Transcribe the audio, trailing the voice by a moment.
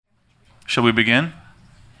Shall we begin?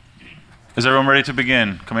 Is everyone ready to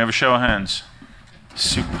begin? Can we have a show of hands?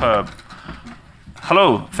 Superb.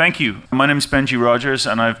 Hello, thank you. My name is Benji Rogers,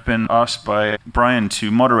 and I've been asked by Brian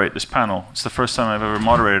to moderate this panel. It's the first time I've ever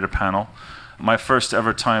moderated a panel. My first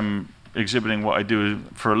ever time exhibiting what I do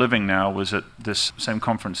for a living now was at this same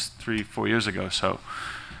conference 3-4 years ago, so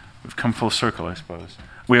we've come full circle, I suppose.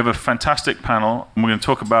 We have a fantastic panel, and we're going to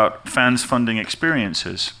talk about fans funding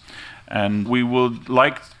experiences. And we would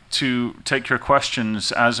like to take your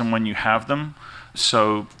questions as and when you have them.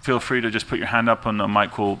 So feel free to just put your hand up and a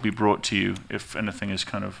mic will be brought to you if anything is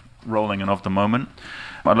kind of rolling and of the moment.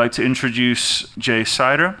 I'd like to introduce Jay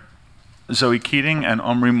Sider, Zoe Keating, and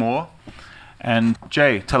Omri Moore. And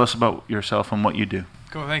Jay, tell us about yourself and what you do.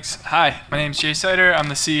 Cool, thanks. Hi, my name is Jay Sider. I'm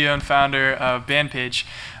the CEO and founder of Bandpage.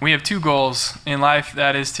 We have two goals in life.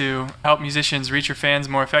 That is to help musicians reach your fans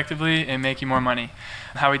more effectively and make you more money.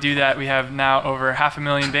 How we do that, we have now over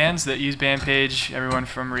 500,000 bands that use Bandpage, everyone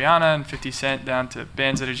from Rihanna and 50 Cent down to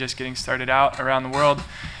bands that are just getting started out around the world.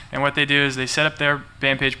 And what they do is they set up their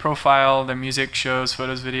Bandpage profile, their music, shows,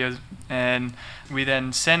 photos, videos, and we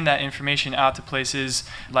then send that information out to places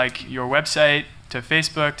like your website, to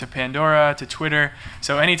Facebook, to Pandora, to Twitter.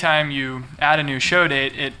 So anytime you add a new show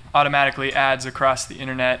date, it automatically adds across the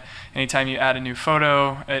internet. Anytime you add a new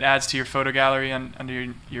photo, it adds to your photo gallery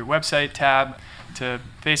under your website tab, to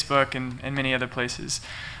Facebook and many other places.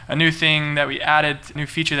 A new thing that we added, new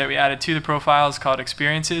feature that we added to the profile is called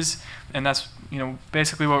Experiences, and that's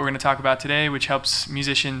basically what we're going to talk about today, which helps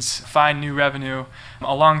musicians find new revenue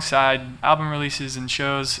alongside album releases and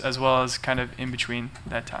shows, as well as kind of in between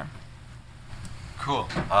that time. Cool.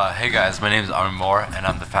 Hey guys, my name is Omri Moore, and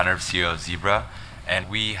I'm the founder and CEO of Zebra, and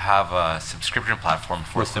we have a subscription platform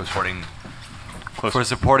for supporting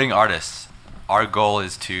artists. Our goal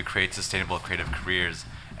is to create sustainable creative careers,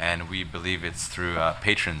 and we believe it's through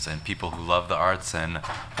patrons and people who love the arts and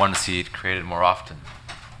want to see it created more often.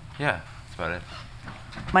 Yeah, that's about it.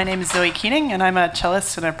 My name is Zoe Keating, and I'm a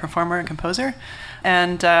cellist and a performer and composer.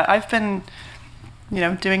 And I've been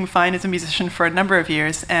doing fine as a musician for a number of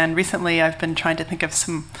years, and recently I've been trying to think of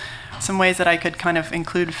some ways that I could kind of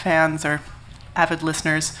include fans or avid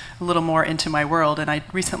listeners a little more into my world. And I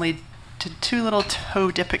recently did two little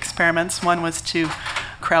toe dip experiments. One was to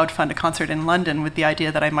crowdfund a concert in London with the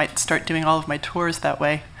idea that I might start doing all of my tours that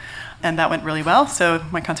way. And that went really well. So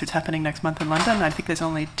my concert's happening next month in London. I think there's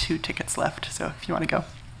only 2 tickets left, so if you want to go.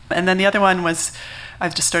 And then the other one was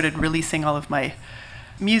I've just started releasing all of my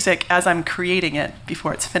music as I'm creating it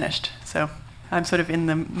before it's finished. So I'm sort of in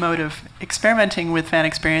the mode of experimenting with fan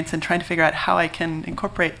experience and trying to figure out how I can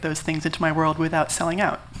incorporate those things into my world without selling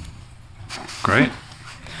out. Great.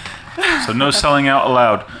 So no selling out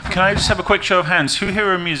allowed. Can I just have a quick show of hands? Who here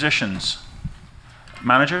are musicians?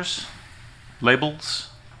 Managers? Labels?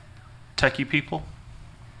 Techie people?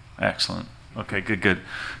 Excellent. Okay, good.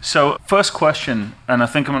 So first question, and I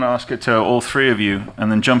think I'm going to ask it to all three of you, and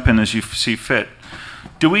then jump in as you see fit.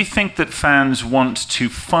 Do we think that fans want to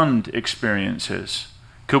fund experiences?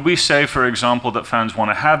 Could we say, for example, that fans want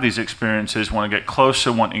to have these experiences, want to get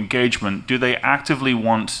closer, want engagement? Do they actively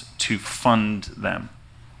want to fund them?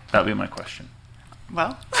 That would be my question.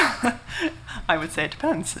 Well, I would say it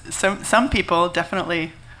depends. Some people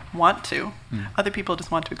definitely want to. Other people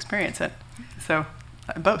just want to experience it. So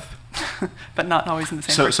both, but not always in the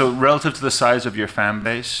same person. So relative to the size of your fan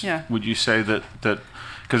base, would you say that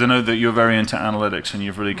because I know that you're very into analytics and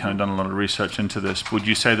you've really kind of done a lot of research into this, would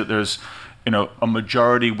you say that there's a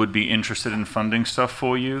majority would be interested in funding stuff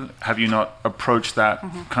for you? Have you not approached that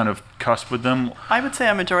kind of cusp with them? I would say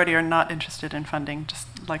a majority are not interested in funding, just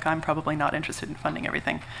like I'm probably not interested in funding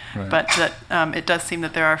everything. Right. But that it does seem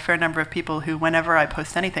that there are a fair number of people who, whenever I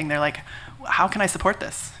post anything, they're like, how can I support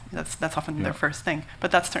this? That's often their first thing.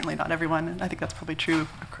 But that's certainly not everyone, and I think that's probably true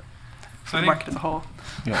for the market as a whole.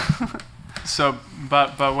 Yeah. So,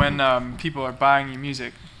 but when people are buying your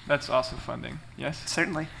music, that's also funding, yes?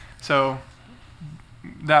 Certainly. So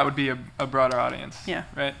that would be a broader audience,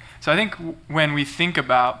 right? So I think when we think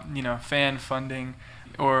about fan funding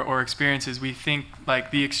or experiences, we think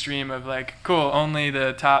like the extreme of like, cool, only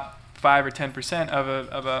the top 5 or 10%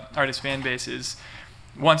 of a artist fan base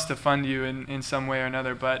wants to fund you in some way or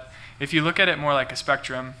another. But if you look at it more like a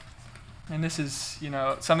spectrum, and this is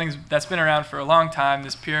something that's been around for a long time,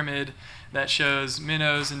 this pyramid that shows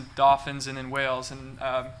minnows and dolphins and then whales, and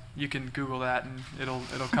you can Google that and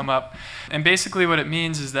it'll come up. And basically what it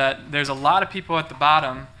means is that there's a lot of people at the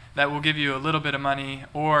bottom that will give you a little bit of money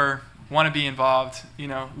or want to be involved,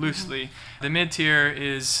 loosely. The mid-tier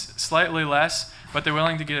is slightly less, but they're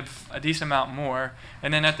willing to give a decent amount more.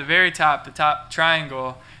 And then at the very top, the top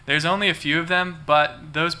triangle, There's only a few of them,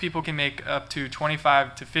 but those people can make up to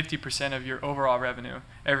 25 to 50% of your overall revenue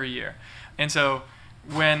every year. And so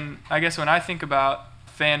when I think about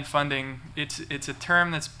fan funding, it's a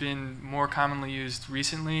term that's been more commonly used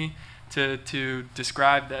recently to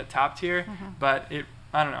describe that top tier, but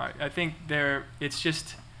I don't know. I think it's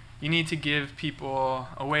just, you need to give people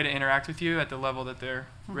a way to interact with you at the level that they're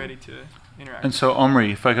ready to interact. And so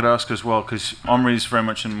Omri, if I could ask as well, because Omri's very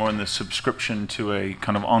much more in the subscription to a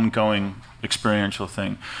kind of ongoing experiential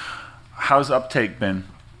thing. How's uptake been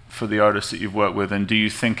for the artists that you've worked with, and do you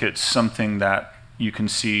think it's something that you can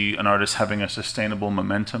see an artist having a sustainable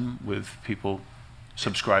momentum with people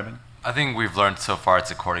subscribing? I think we've learned so far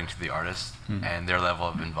it's according to the artist and their level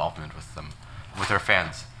of involvement with them, with their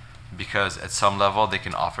fans. Because at some level they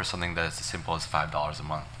can offer something that is as simple as $5 a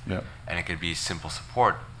month. Yeah. And it could be simple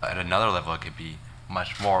support. At another level it could be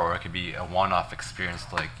much more, or it could be a one-off experience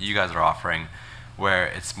like you guys are offering, where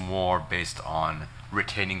it's more based on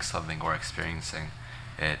retaining something or experiencing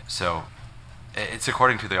it. So it's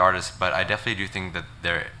according to the artist, but I definitely do think that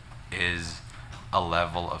there is a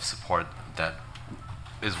level of support that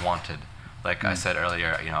is wanted. Like I said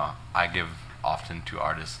earlier, I give often to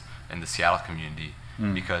artists in the Seattle community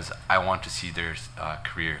because I want to see their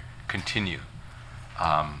career continue.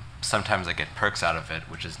 Sometimes I get perks out of it,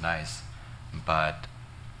 which is nice, but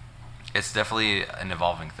it's definitely an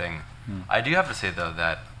evolving thing. I do have to say though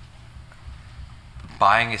that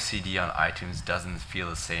buying a CD on iTunes doesn't feel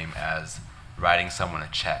the same as writing someone a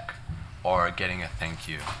check or getting a thank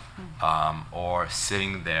you, or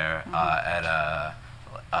sitting there at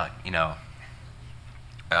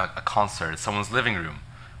a concert, someone's living room.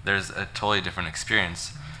 There's a totally different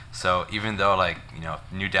experience. So even though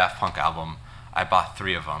new Daft Punk album, I bought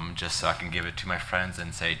 3 of them just so I can give it to my friends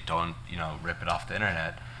and say, don't rip it off the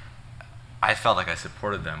internet. I felt like I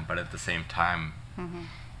supported them, but at the same time,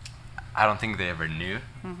 I don't think they ever knew.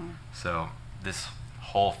 So this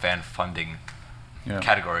whole fan funding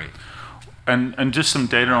category. And just some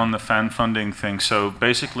data on the fan funding thing. So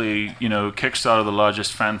basically, Kickstarter, the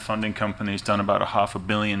largest fan funding company, has done about $500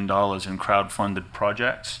 million in crowdfunded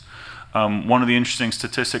projects. One of the interesting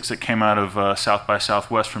statistics that came out of South by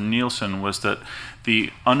Southwest from Nielsen was that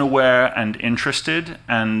the unaware and interested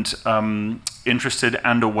and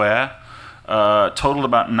aware totaled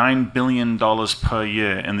about $9 billion per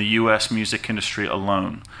year in the US music industry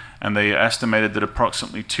alone. And they estimated that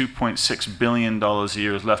approximately $2.6 billion a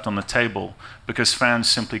year is left on the table because fans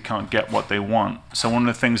simply can't get what they want. So one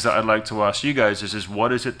of the things that I'd like to ask you guys is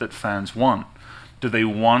what is it that fans want? Do they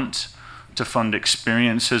want to fund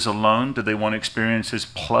experiences alone? Do they want experiences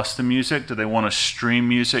plus the music? Do they want to stream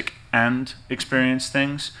music and experience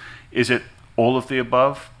things? Is it all of the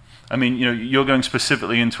above? I mean, you're going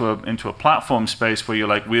specifically into a platform space where you're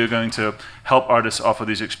like, we are going to help artists offer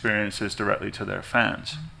these experiences directly to their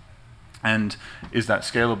fans. And is that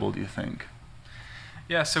scalable, do you think?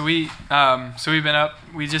 Yeah, so we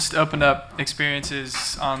just opened up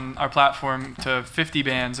experiences on our platform to 50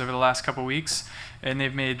 bands over the last couple weeks, and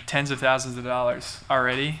they've made tens of thousands of dollars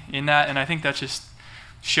already in that. And I think that's just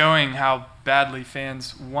showing how badly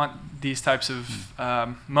fans want these types of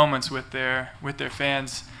moments with their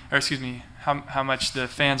fans, or excuse me, how much the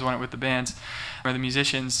fans want it with the bands or the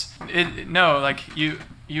musicians.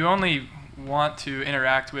 You only want to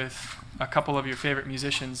interact with a couple of your favorite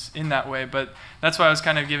musicians in that way, but that's why I was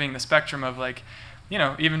kind of giving the spectrum of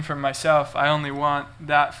even for myself, I only want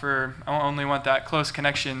that close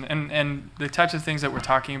connection, and the types of things that we're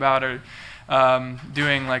talking about are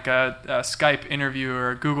doing like a Skype interview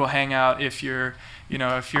or a Google Hangout if you're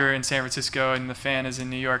in San Francisco and the fan is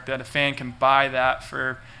in New York, that a fan can buy that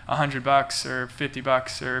for $100 or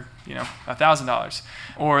 $50 or $1,000,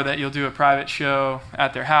 or that you'll do a private show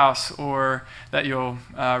at their house, or that you'll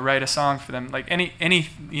write a song for them. Like any it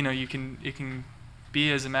can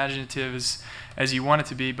be as imaginative as you want it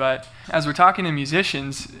to be. But as we're talking to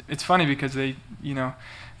musicians, it's funny because they you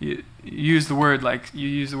use the word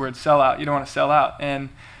sell out. You don't want to sell out, and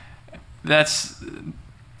it's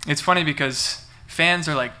funny because fans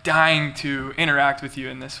are like dying to interact with you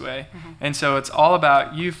in this way. And so it's all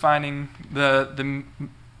about you finding the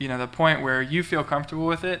point where you feel comfortable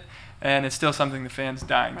with it, and it's still something the fans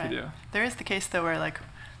dying to do. There is the case though where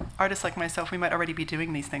artists like myself, we might already be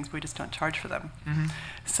doing these things, but we just don't charge for them.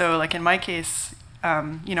 So in my case,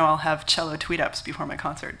 I'll have cello tweet ups before my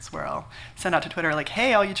concerts where I'll send out to Twitter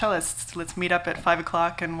hey, all you cellists, let's meet up at 5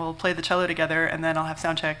 o'clock and we'll play the cello together, and then I'll have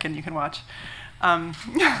sound check and you can watch.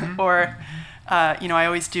 Or I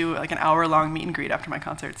always do an hour-long meet and greet after my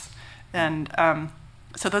concerts, and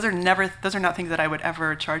so those are not things that I would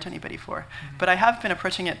ever charge anybody for. But I have been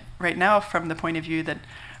approaching it right now from the point of view that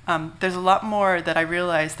there's a lot more that I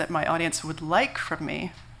realize that my audience would like from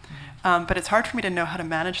me, but it's hard for me to know how to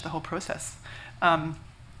manage the whole process.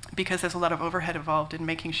 Because there's a lot of overhead involved in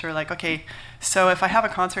making sure, like, okay, so if I have a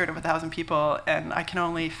concert of 1,000 people and I can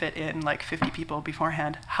only fit in like 50 people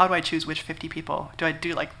beforehand, how do I choose which 50 people? Do I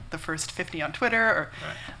do like the first 50 on Twitter,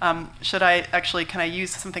 or should I actually, can I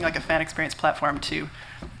use something like a fan experience platform to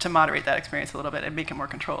moderate that experience a little bit and make it more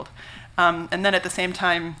controlled? And then at the same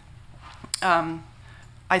time,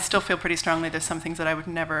 I still feel pretty strongly there's some things that I would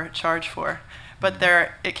never charge for. But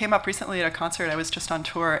it came up recently at a concert. I was just on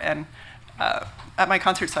tour, and at my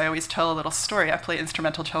concerts, I always tell a little story. I play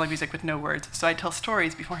instrumental cello music with no words, so I tell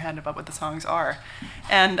stories beforehand about what the songs are.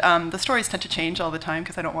 And the stories tend to change all the time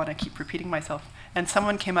because I don't want to keep repeating myself. And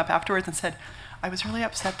someone came up afterwards and said, I was really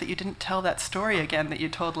upset that you didn't tell that story again that you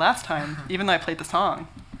told last time, even though I played the song.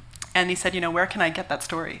 And he said, where can I get that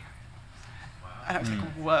story? And I was like,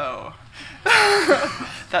 whoa.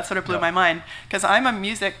 That sort of blew my mind. Because I'm a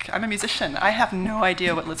musician. I have no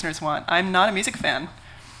idea what listeners want. I'm not a music fan.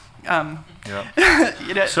 So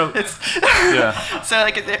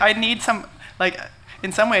like I need some, like,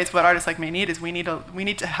 in some ways what artists like me need is we need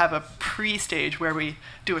to have a pre-stage where we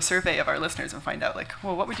do a survey of our listeners and find out, like,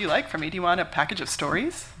 well, what would you like from me? Do you want a package of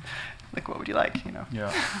stories? Like, what would you like?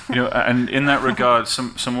 And in that regard,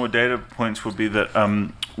 some more data points would be that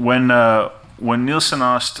when Nielsen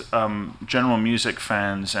asked general music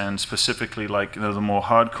fans, and specifically like the more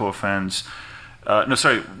hardcore fans,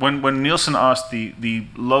 when Nielsen asked the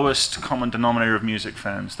lowest common denominator of music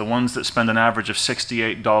fans, the ones that spend an average of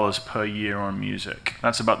 $68 per year on music,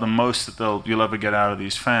 that's about the most that you'll ever get out of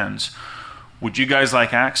these fans. Would you guys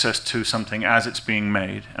like access to something as it's being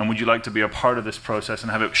made? And would you like to be a part of this process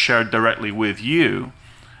and have it shared directly with you?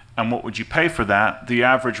 And what would you pay for that? The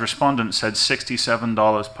average respondent said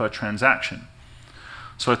 $67 per transaction.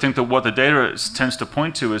 So I think that what the data tends to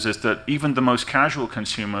point to is that even the most casual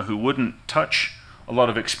consumer who wouldn't touch a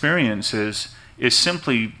lot of experiences is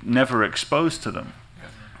simply never exposed to them.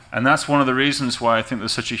 And that's one of the reasons why I think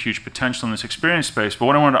there's such a huge potential in this experience space. But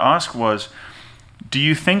what I wanted to ask was, do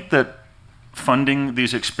you think that funding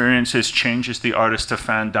these experiences changes the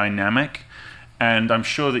artist-to-fan dynamic? And I'm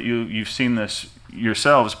sure that you've seen this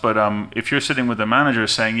yourselves, but if you're sitting with a manager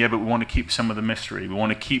saying, yeah, but we want to keep some of the mystery, we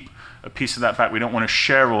want to keep a piece of that back, we don't want to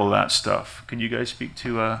share all that stuff. Can you guys speak to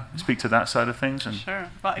that side of things? And, sure.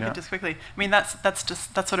 Well, I could just quickly. I mean, that's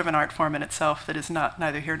sort of an art form in itself that is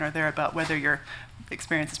neither here nor there about whether your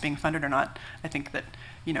experience is being funded or not. I think that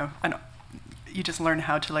you just learn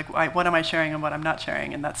how to, like, what am I sharing and what I'm not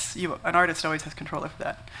sharing, and that's an artist always has control over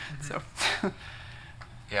that. So.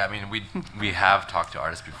 Yeah, I mean, we have talked to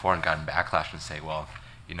artists before and gotten backlash and say, well,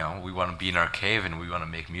 we want to be in our cave and we want to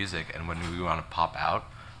make music, and when we want to pop out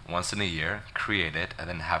once in a year, create it, and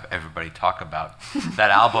then have everybody talk about that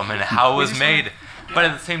album and how it was made. But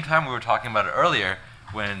at the same time, we were talking about it earlier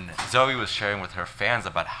when Zoe was sharing with her fans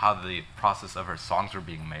about how the process of her songs were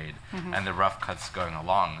being made and the rough cuts going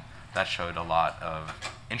along. That showed a lot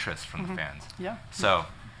of interest from the fans. Yeah. So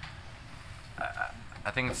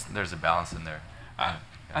I think there's a balance in there.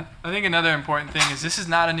 I think another important thing is this is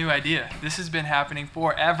not a new idea. This has been happening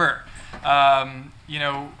forever.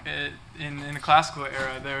 In the classical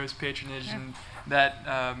era, there was patronage, and that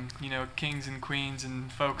kings and queens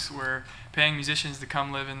and folks were paying musicians to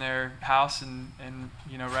come live in their house and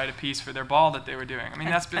write a piece for their ball that they were doing. I mean,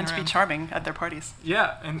 that's been and to be charming at their parties.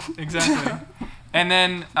 Yeah, and exactly. And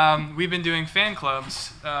then we've been doing fan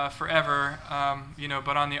clubs forever,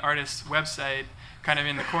 but on the artist's website, kind of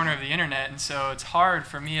in the corner of the internet, and so it's hard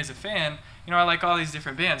for me as a fan. I like all these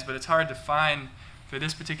different bands, but it's hard to find for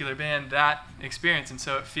this particular band that experience, and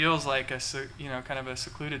so it feels like kind of a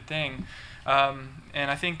secluded thing.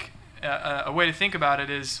 And I think a way to think about it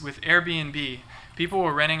is with Airbnb. People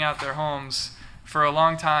were renting out their homes for a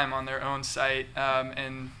long time on their own site,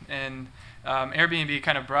 and Airbnb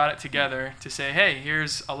kind of brought it together to say, hey,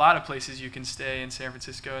 here's a lot of places you can stay in San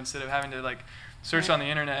Francisco instead of having to search on the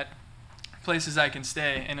internet places I can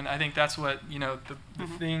stay. And I think that's what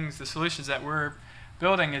the solutions that we're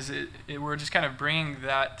building is we're just kind of bringing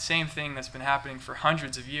that same thing that's been happening for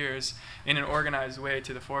hundreds of years in an organized way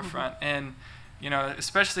to the forefront. And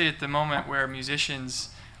especially at the moment where musicians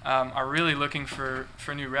are really looking for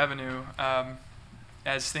new revenue,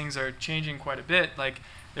 as things are changing quite a bit. Like,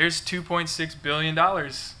 there's $2.6 billion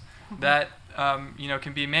that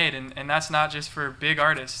can be made, and that's not just for big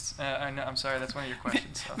artists. I'm sorry, that's one of your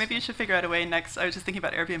questions. Maybe you should figure out a way next. I was just thinking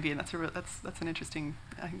about Airbnb, and that's an interesting,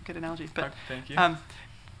 good analogy. But thank you.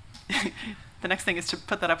 The next thing is to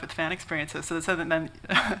put that up with fan experiences, so that then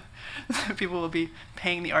people will be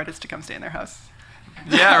paying the artist to come stay in their house.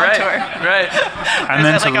 Yeah, on right, tour? right. And Or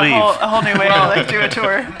then is to it like leave. a whole new way to like do a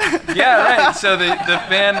tour? Yeah, right. So the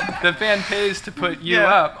fan pays to put you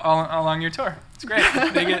Yeah. up all along your tour. It's great.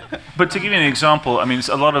 They get But to give you an example, I mean, it's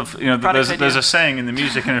a lot of, Product there's idea. a saying in the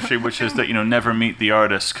music industry which is that, never meet the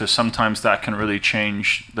artist, because sometimes that can really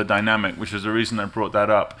change the dynamic, which is the reason I brought that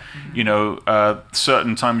up.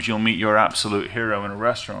 Certain times you'll meet your absolute hero in a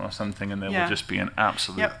restaurant or something, and they Yeah. will just be an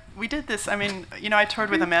absolute. Yep, we did this. I mean, I toured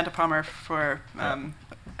with Amanda Palmer for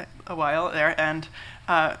a while there, and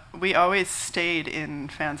we always stayed in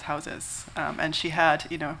fans' houses. And she had,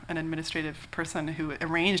 an administrative person who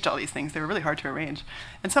arranged all these things. They were really hard to arrange.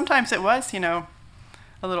 And sometimes it was, a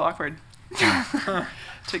little awkward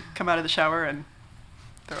to come out of the shower and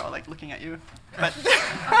they're all like looking at you. But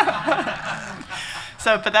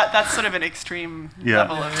but that's sort of an extreme Yeah.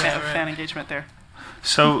 level of Yeah, right. fan engagement there.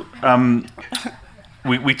 So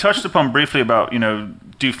we touched upon briefly about,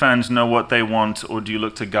 do fans know what they want, or do you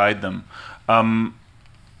look to guide them?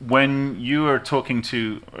 When you are talking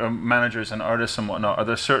to managers and artists and whatnot, are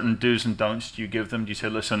there certain do's and don'ts you give them? Do you say,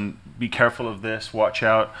 listen, be careful of this, watch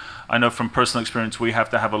out? I know from personal experience, we have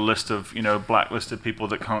to have a list of, blacklisted people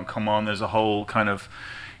that can't come on. There's a whole kind of,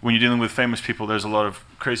 when you're dealing with famous people, there's a lot of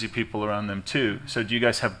crazy people around them too. So do you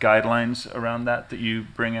guys have guidelines around that you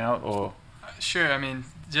bring out, or? Sure. I mean,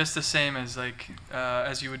 just the same as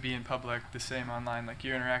as you would be in public, the same online. Like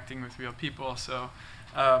you're interacting with real people, so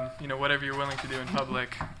whatever you're willing to do in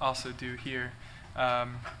public, also do here.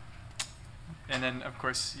 And then, of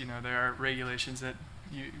course, there are regulations that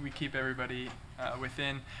we keep everybody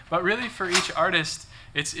within. But really, for each artist,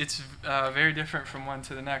 it's very different from one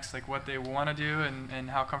to the next. Like what they want to do and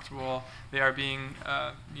how comfortable they are being,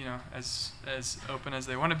 as open as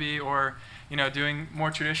they want to be, or doing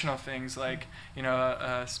more traditional things like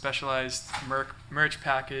a specialized merch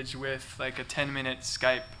package with like a 10-minute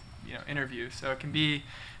Skype interview. So it can be.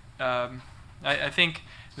 I think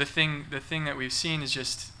the thing that we've seen is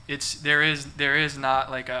just there is not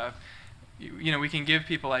like a. We can give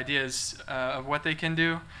people ideas of what they can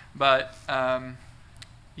do, but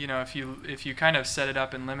if you kind of set it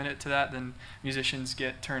up and limit it to that, then musicians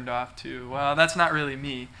get turned off to, well, that's not really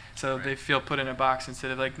me. So Right. they feel put in a box instead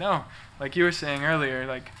of like, no, like you were saying earlier,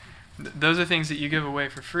 like those are things that you give away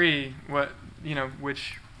for free,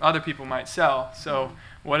 which other people might sell. So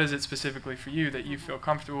what is it specifically for you that you feel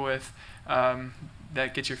comfortable with,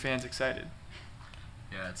 that gets your fans excited?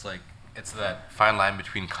 Yeah, it's that fine line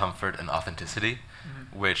between comfort and authenticity,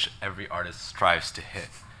 Mm-hmm. which every artist strives to hit,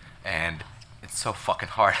 and it's so fucking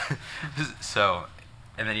hard. So,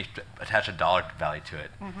 and then you attach a dollar value to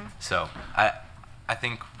it. Mm-hmm. So I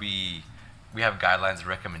think we have guidelines and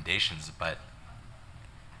recommendations, but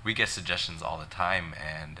we get suggestions all the time,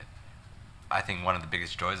 and I think one of the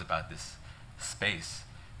biggest joys about this space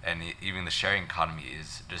and even the sharing economy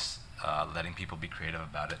is just letting people be creative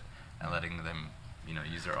about it and letting them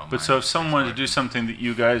use their own But mind so if someone wanted to explore. do something that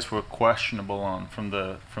you guys were questionable on from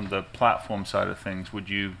the platform side of things, would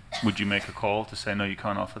you make a call to say no, you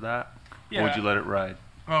can't offer that, or would Yeah. you let it ride?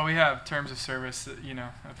 Well, we have terms of service that,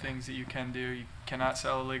 of things that you can do. You cannot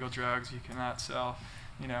sell illegal drugs. You cannot sell,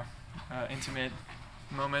 intimate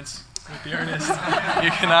moments with the artist.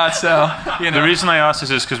 You cannot sell, The reason I asked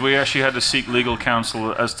this is because we actually had to seek legal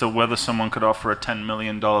counsel as to whether someone could offer a $10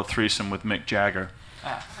 million threesome with Mick Jagger.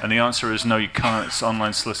 Ah. And the answer is no, you can't. It's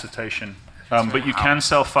online solicitation. But you can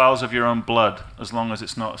sell files of your own blood as long as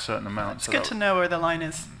it's not a certain amount. It's good to know where the line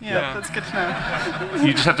is. Yeah. That's good to know.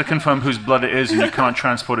 You just have to confirm whose blood it is, and you can't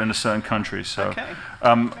transport it into certain countries. So, Okay.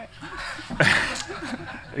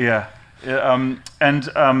 yeah.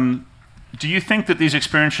 Do you think that these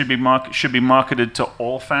experiences should be marketed to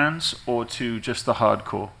all fans or to just the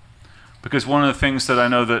hardcore? Because one of the things that I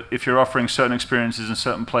know that if you're offering certain experiences in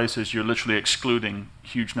certain places, you're literally excluding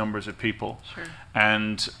huge numbers of people. Sure.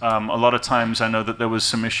 And a lot of times I know that there was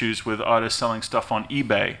some issues with artists selling stuff on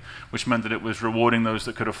eBay, which meant that it was rewarding those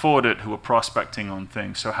that could afford it, who were prospecting on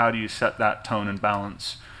things. So how do you set that tone and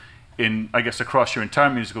balance in, I guess, across your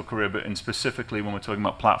entire musical career, but in specifically when we're talking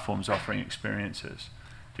about platforms offering experiences?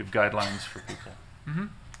 Do you have guidelines for people? Mm-hmm.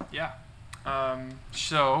 Yeah.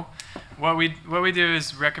 So what we do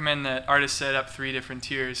is recommend that artists set up 3 different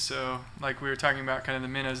tiers. So like we were talking about kind of the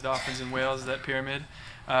minnows, dolphins, and whales, that pyramid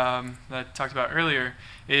that I talked about earlier,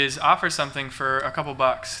 is offer something for a couple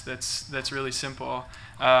bucks that's really simple.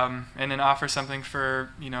 And then offer something for,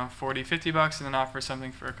 $40, $50, and then offer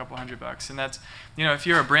something for a couple $100. And that's, if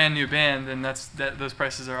you're a brand new band, then those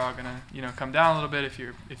prices are all gonna, come down a little bit.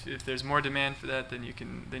 If there's more demand for that, then you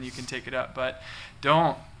can take it up. But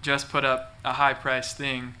don't just put up a high price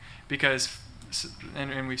thing, because,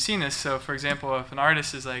 and we've seen this. So for example, if an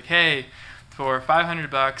artist is like, hey, for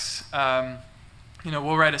 $500,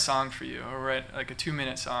 we'll write a song for you, or write like a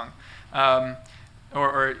 2-minute song,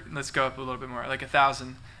 or let's go up a little bit more, like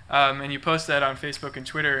 1,000, and you post that on Facebook and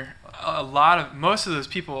Twitter. Most of those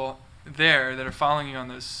people there that are following you on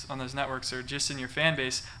those networks or just in your fan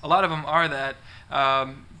base, a lot of them are that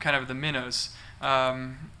kind of the minnows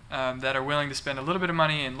that are willing to spend a little bit of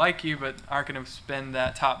money and like you, but aren't going to spend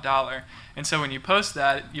that top dollar. And so when you post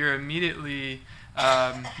that, you're immediately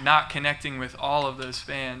not connecting with all of those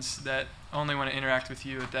fans that only want to interact with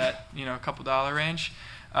you at that a couple dollar range,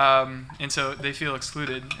 and so they feel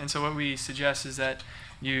excluded. And so what we suggest is that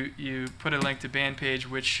you put a link to Bandpage,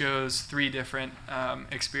 which shows 3 different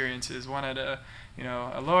experiences. One at a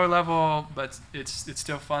lower level, but it's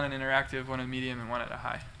still fun and interactive. One at a medium, and one at a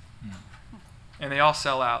high. Mm. And they all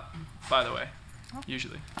sell out, by the way,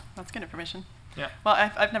 usually. That's good information. Yeah. Well,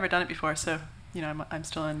 I've never done it before, so I'm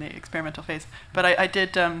still in the experimental phase. But I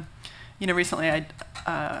did recently I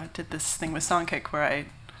did this thing with Songkick where I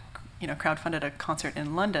crowdfunded a concert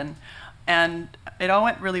in London. And it all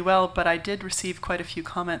went really well, but I did receive quite a few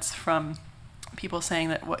comments from people saying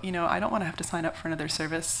that, I don't want to have to sign up for another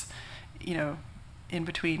service, in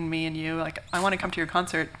between me and you. Like, I want to come to your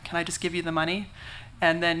concert. Can I just give you the money?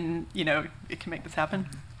 And then, it can make this happen.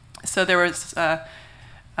 So there was,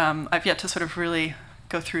 I've yet to sort of really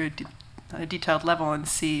go through a detailed level and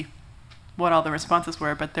see what all the responses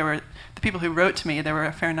were, but there were the people who wrote to me, there were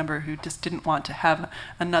a fair number who just didn't want to have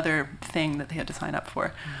another thing that they had to sign up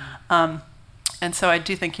for. Mm-hmm. And so I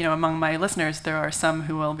do think, among my listeners, there are some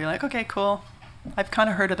who will be like, okay, cool, I've kind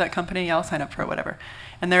of heard of that company, I'll sign up for it, whatever.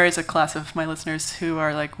 And there is a class of my listeners who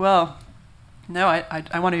are like, well, no,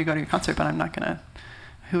 I wanted to go to your concert, but I'm not going to,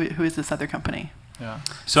 who is this other company? Yeah.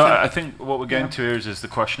 So I think what we're getting to here is the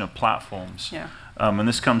question of platforms. Yeah. And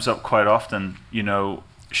this comes up quite often,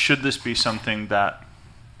 should this be something that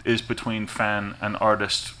is between fan and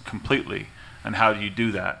artist completely, and how do you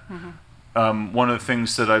do that? Mm-hmm. One of the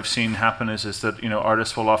things that I've seen happen is that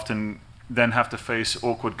artists will often then have to face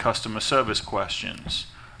awkward customer service questions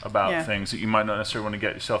about things that you might not necessarily want to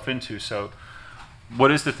get yourself into. So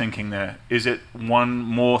what is the thinking there? Is it one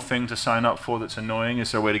more thing to sign up for that's annoying?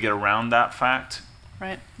 Is there a way to get around that fact?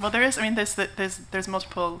 Right. Well, there is. I mean, there's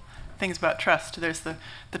multiple things about trust. There's the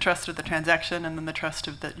trust of the transaction, and then the trust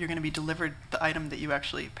of that you're going to be delivered the item that you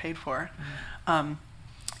actually paid for, and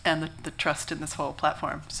the trust in this whole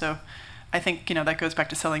platform. So I think that goes back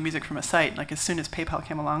to selling music from a site. Like, as soon as PayPal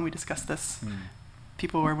came along, we discussed this.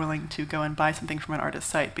 People were willing to go and buy something from an artist's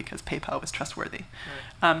site because PayPal was trustworthy.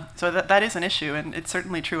 Right. So that is an issue, and it's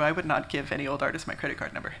certainly true. I would not give any old artist my credit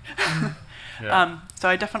card number. Yeah. So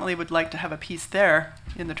I definitely would like to have a piece there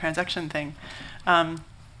in the transaction thing.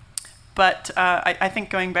 But I think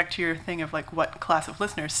going back to your thing of like what class of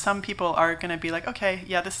listeners, some people are going to be like, okay,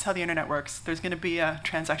 yeah, this is how the internet works. There's going to be a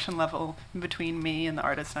transaction level between me and the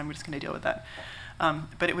artist, and I'm just going to deal with that.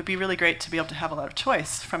 But it would be really great to be able to have a lot of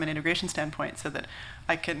choice from an integration standpoint, so that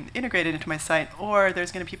I can integrate it into my site, or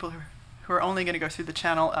there's going to be people who are only going to go through the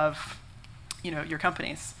channel of your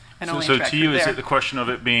companies and only so interact to you, with is there. it the question of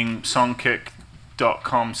it being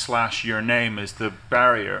songkick.com/yourname is the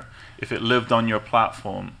barrier? If it lived on your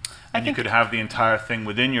platform, and you could have the entire thing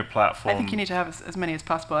within your platform. I think you need to have as many as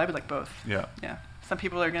possible. I would like both. Yeah. Yeah. Some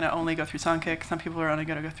people are going to only go through Songkick. Some people are only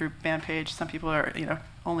going to go through Bandpage. Some people are,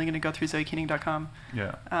 only going to go through ZoeKeating.com.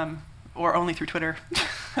 Yeah. Or only through Twitter.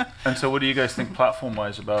 And so, what do you guys think,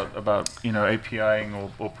 platform-wise, about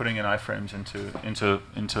APIing or putting in iframes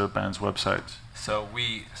into bands' websites? So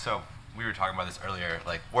we were talking about this earlier.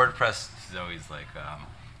 Like, WordPress is always like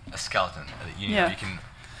a skeleton. You can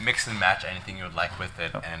mix and match anything you would like with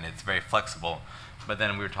it, and it's very flexible. But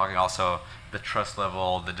then we were talking also the trust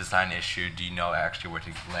level, the design issue. Do you know actually where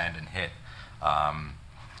to land and hit? I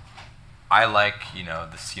like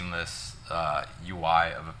the seamless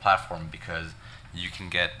UI of a platform, because you can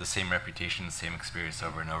get the same reputation, the same experience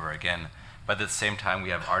over and over again. But at the same time, we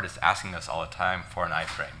have artists asking us all the time for an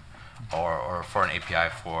iframe or for an API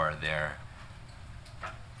for their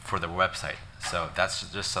website. So that's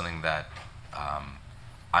just something that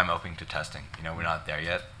I'm open to testing. We're not there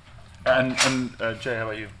yet. And Jay, how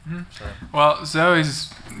about you? Mm-hmm. Sorry. Well, Zoe's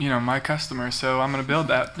my customer, so I'm going to build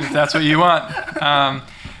that if that's what you want.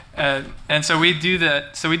 And so we do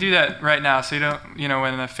that. So we do that right now. So you don't,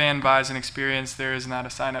 when a fan buys an experience, there is not a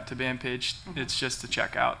sign up to Bandpage. It's just a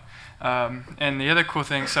checkout. And the other cool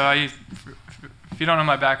thing, so I use you don't know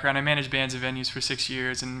my background, I managed bands and venues for 6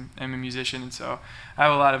 years, and I'm a musician, and so I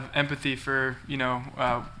have a lot of empathy for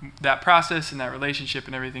that process and that relationship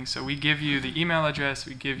and everything. So we give you the email address,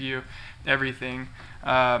 we give you everything,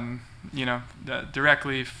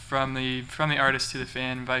 directly from the artist to the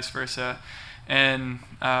fan, and vice versa. And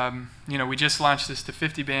we just launched this to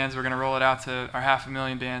 50 bands. We're going to roll it out to our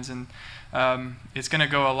 500,000 bands, and it's going to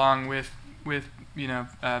go along with the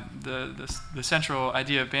central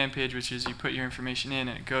idea of Bandpage, which is you put your information in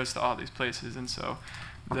and it goes to all these places, and so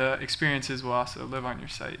the experiences will also live on your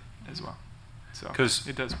site as well. So 'Cause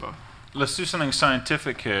it does both. Let's do something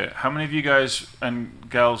scientific here. How many of you guys and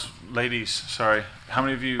gals, ladies, sorry, how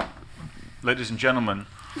many of you, ladies and gentlemen,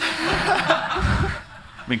 I'm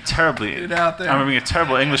being terribly, Get it out there. I'm being a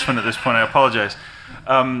terrible Englishman at this point, I apologize.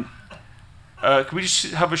 Could we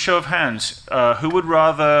just have a show of hands? Who would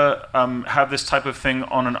rather have this type of thing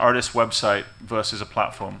on an artist website versus a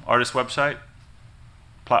platform? Artist website,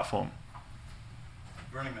 platform.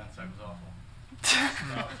 Burning Man site was awful.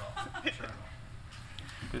 No, it was awful. Sure.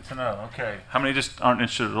 Good to know. Okay. How many just aren't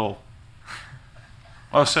interested at all?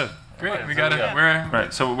 Oh, so. Great, we there got we it. go.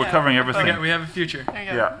 Right. So we're covering everything. We have a future. There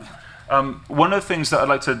you go. Yeah. One of the things that I'd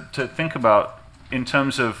like to think about in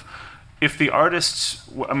terms of if the artists,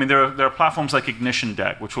 I mean, there are platforms like Ignition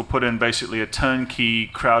Deck, which will put in basically a turnkey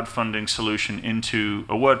crowdfunding solution into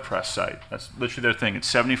a WordPress site. That's literally their thing. It's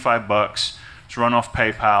 $75. It's run off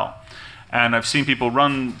PayPal. And I've seen people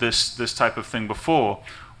run this type of thing before.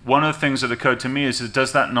 One of the things that occurred to me is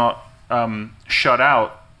does that not shut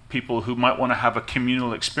out people who might want to have a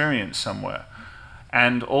communal experience somewhere?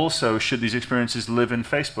 And also, should these experiences live in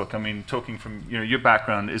Facebook? I mean, talking from your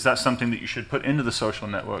background, is that something that you should put into the social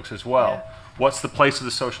networks as well? Yeah. What's the place of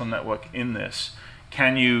the social network in this?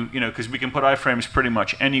 Can you, because we can put iframes pretty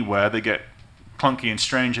much anywhere. They get clunky and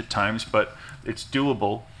strange at times, but it's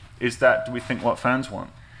doable. Do we think what fans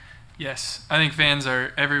want? Yes, I think fans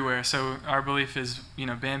are everywhere. So our belief is,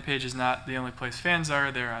 Bandpage is not the only place fans are.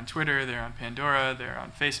 They're on Twitter, they're on Pandora, they're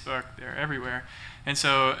on Facebook, they're everywhere. And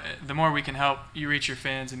so the more we can help you reach your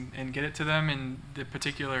fans and get it to them in the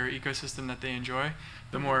particular ecosystem that they enjoy,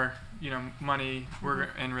 the more money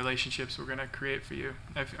and relationships we're going to create for you.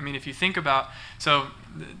 If you think about,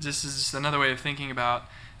 this is just another way of thinking about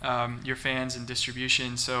your fans and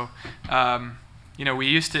distribution. So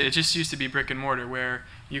it just used to be brick and mortar, where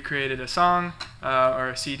you created a song or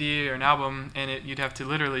a CD or an album, and you'd have to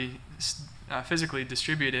literally physically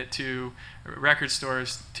distribute it to record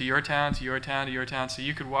stores, to your town, to your town, to your town, so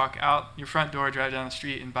you could walk out your front door, drive down the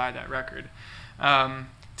street, and buy that record.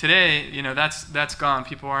 Today, that's gone.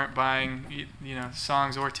 People aren't buying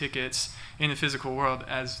songs or tickets in the physical world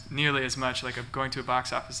as nearly as much, like going to a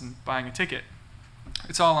box office and buying a ticket.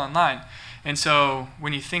 It's all online. And so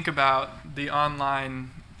when you think about the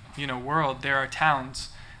online world, there are towns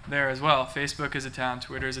there as well. Facebook is a town,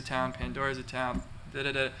 Twitter is a town, Pandora is a town,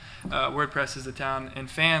 WordPress is a town. And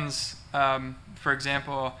fans, for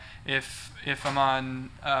example, if I'm on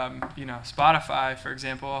Spotify, for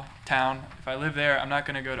example, town, if I live there, I'm not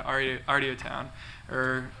going to go to Ardio town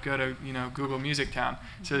or go to Google Music town.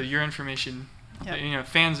 So your information,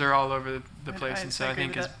 fans are all over the place, and so I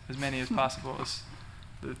think as many as possible is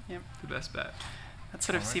the best bet. That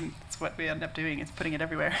sort of seems what we end up doing, is putting it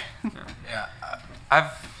everywhere. Yeah,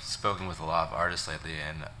 I've spoken with a lot of artists lately,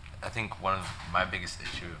 and I think one of my biggest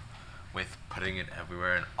issue with putting it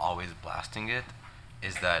everywhere and always blasting it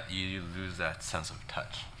is that you lose that sense of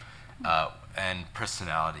touch and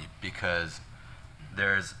personality, because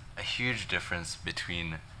there's a huge difference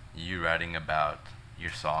between you writing about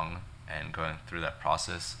your song and going through that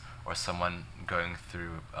process, or someone going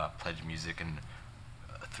through Pledge Music and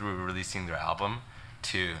through releasing their album,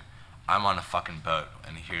 to I'm on a fucking boat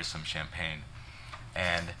and here's some champagne.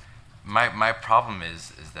 And my problem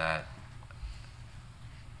is that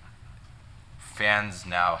fans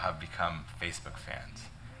now have become Facebook fans,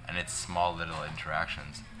 and it's small little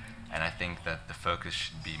interactions. And I think that the focus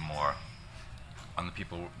should be more on the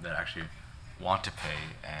people that actually want to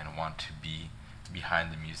pay and want to be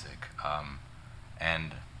behind the music.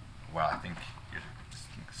 And while I think your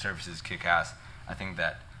services kick ass, I think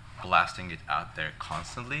that blasting it out there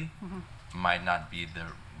constantly might not be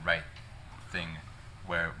the right thing,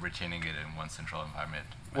 where retaining it in one central environment.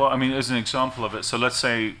 Well, I mean, as an example of it, so let's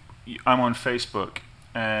say I'm on Facebook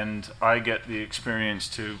and I get the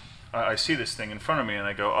experience I see this thing in front of me and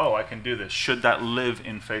I go, oh, I can do this. Should that live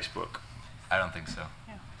in Facebook? I don't think so.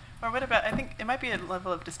 Yeah. Or what about, I think it might be a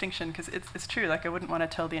level of distinction, because it's true, like I wouldn't want to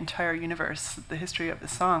tell the entire universe the history of the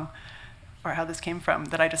song or how this came from,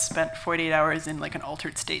 that I just spent 48 hours in like an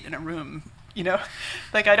altered state in a room,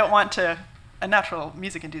 Like I don't want to a natural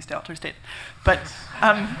music-induced altered state. But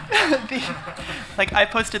like I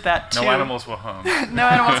posted that to No animals were harmed. no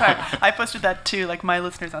animals harmed. I posted that to like my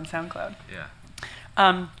listeners on SoundCloud. Yeah.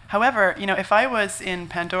 However, if I was in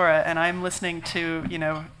Pandora and I'm listening to,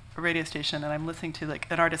 a radio station and I'm listening to like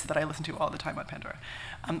an artist that I listen to all the time on Pandora,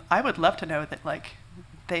 I would love to know that like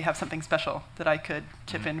they have something special that I could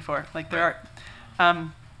chip in for. Like there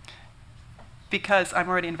are, because I'm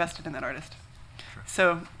already invested in that artist. Sure.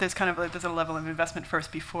 So there's kind of like there's a level of investment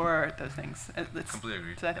first before those things. Completely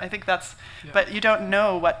agree. So I think that's, Yeah. but you don't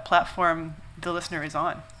know what platform the listener is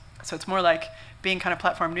on. So it's more like being kind of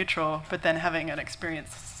platform neutral, but then having an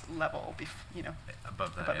experience level,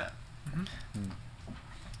 Above that, above yeah. that.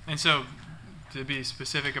 And so, to be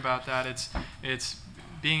specific about that, it's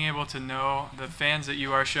being able to know the fans that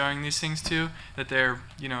you are showing these things to, that they're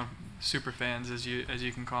super fans as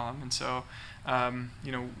you can call them. And so,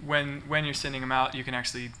 when you're sending them out, you can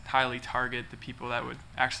actually highly target the people that would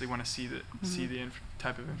actually want to see the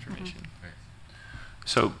type of information. Right.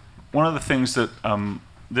 So one of the things that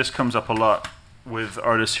this comes up a lot with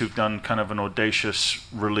artists who've done kind of an audacious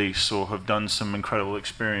release or have done some incredible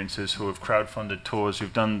experiences, who have crowdfunded tours,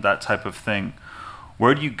 who've done that type of thing.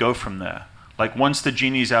 Where do you go from there? Like once the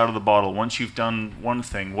genie's out of the bottle, once you've done one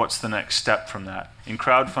thing, what's the next step from that? In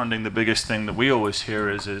crowdfunding, the biggest thing that we always hear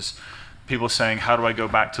is people saying, how do I go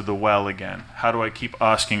back to the well again? How do I keep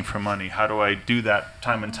asking for money? How do I do that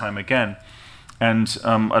time and time again? And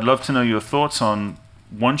I'd love to know your thoughts on,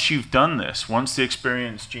 once you've done this, once the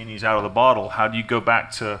experience genie's out of the bottle, how do you go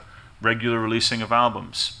back to regular releasing of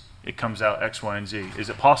albums? It comes out X, Y, and Z. Is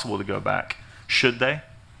it possible to go back? Should they?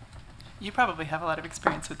 You probably have a lot of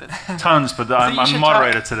experience with this. Tons, but So I'm you should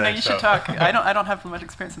moderator talk. today. No, you so. should talk. I don't have much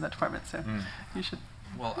experience in that department, so you should.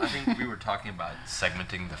 Well, I think we were talking about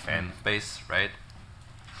segmenting the fan base, right?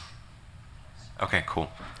 Okay,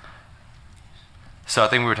 cool. So I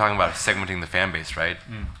think we were talking about segmenting the fan base, right?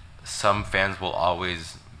 Some fans will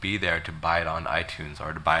always be there to buy it on iTunes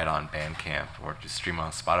or to buy it on Bandcamp or to stream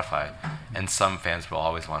on Spotify, and some fans will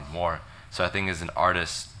always want more. So I think as an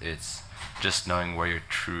artist, it's just knowing where your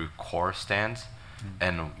true core stands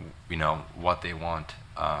and what they want.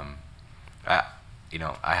 I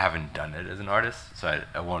haven't done it as an artist, so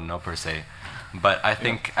I won't know per se. But I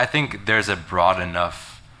think there's a broad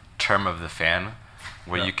enough term of the fan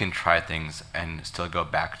where you can try things and still go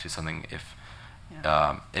back to something if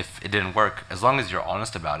it didn't work, as long as you're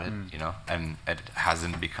honest about it, and it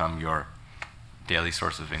hasn't become your daily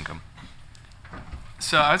source of income.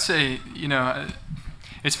 So I'd say,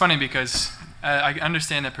 it's funny because I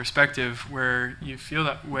understand that perspective where you feel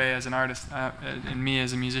that way as an artist, and me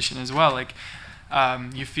as a musician as well. Like,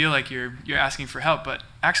 you feel like you're asking for help, but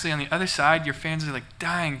actually on the other side, your fans are like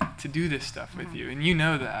dying to do this stuff with you, and you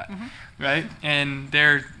know that, right? And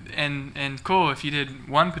they're and cool. If you did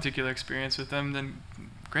one particular experience with them, then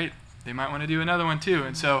great. They might want to do another one too.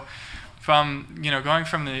 And so, from going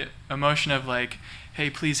from the emotion of like, hey,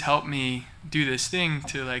 please help me do this thing,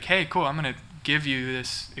 to like, hey, cool, I'm gonna give you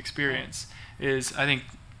this experience, is I think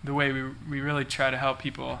the way we really try to help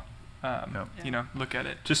people. Look at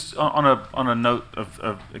it. Just on a note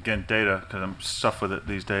of again data, because I'm stuffed with it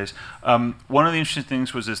these days. One of the interesting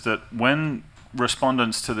things is that when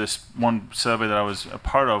respondents to this one survey that I was a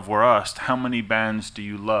part of were asked, how many bands do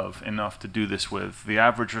you love enough to do this with? The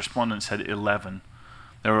average respondent said 11.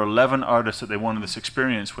 There were 11 artists that they wanted this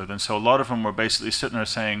experience with, and so a lot of them were basically sitting there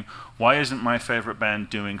saying, why isn't my favorite band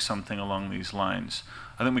doing something along these lines?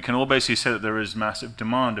 I think we can all basically say that there is massive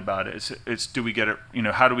demand about it. It's do we get it,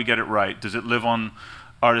 how do we get it right? Does it live on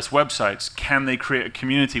artists' websites? Can they create a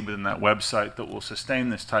community within that website that will sustain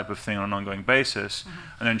this type of thing on an ongoing basis?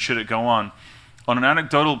 And then should it go on? On an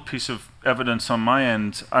anecdotal piece of evidence on my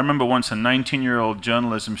end, I remember once a 19-year-old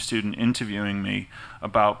journalism student interviewing me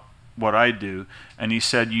about what I do, and he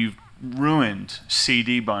said, you've ruined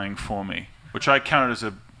CD buying for me, which I counted as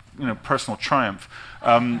a personal triumph,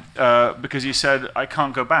 because he said, I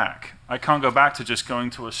can't go back. I can't go back to just going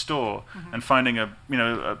to a store and finding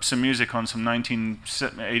some music on some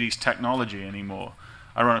 1980s technology anymore.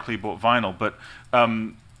 Ironically, he bought vinyl, but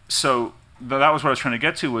so that was what I was trying to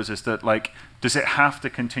get to, is that like, does it have to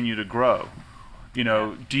continue to grow?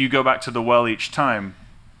 Do you go back to the well each time?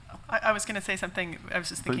 I was going to say something. I was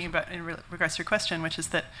just thinking Please. about in regards to your question, which is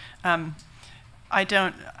that I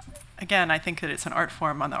don't. Again, I think that it's an art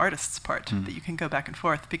form on the artist's part that you can go back and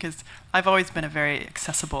forth, because I've always been a very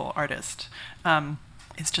accessible artist.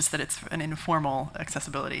 It's just that it's an informal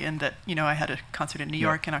accessibility, and that I had a concert in New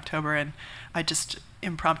York in October, and I just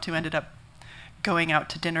impromptu ended up going out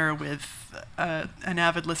to dinner with an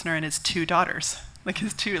avid listener and his two daughters, like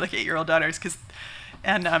his two 8-year-old daughters, because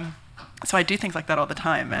And so I do things like that all the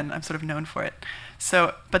time, and I'm sort of known for it.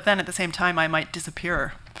 So, but then at the same time, I might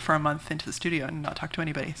disappear for a month into the studio and not talk to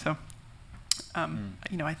anybody. So,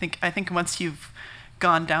 you know, I think once you've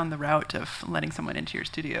gone down the route of letting someone into your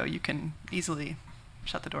studio, you can easily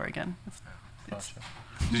shut the door again. It's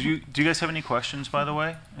Do you guys have any questions, by the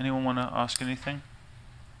way? Anyone want to ask anything?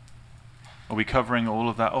 Are we covering all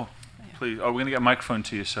of that? Oh, please. Oh, we're going to get a microphone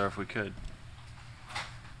to you, sir, if we could.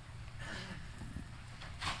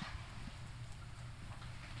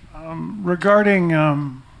 Regarding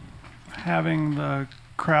having the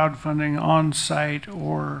crowdfunding on site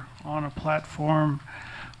or on a platform,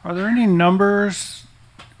 are there any numbers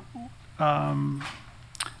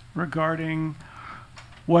regarding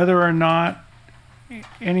whether or not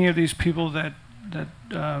any of these people that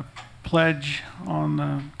pledge on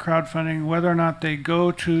the crowdfunding, whether or not they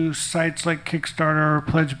go to sites like Kickstarter or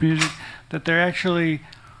Pledge Music, that they're actually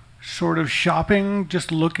sort of shopping,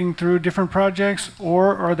 just looking through different projects,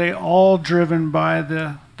 or are they all driven by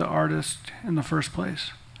the artist in the first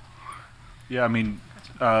place? Yeah, I mean,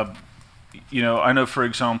 you know, I know, for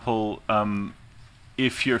example,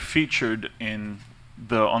 if you're featured on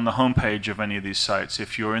the homepage of any of these sites,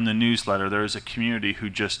 if you're in the newsletter, there is a community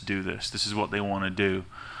who just do this. This is what they want to do.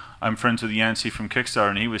 I'm friends with Yancey from Kickstarter,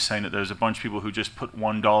 and he was saying that there's a bunch of people who just put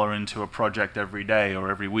 $1 into a project every day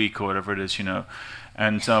or every week or whatever it is, you know.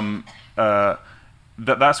 And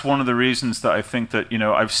that's one of the reasons that I think that, you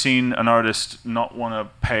know, I've seen an artist not want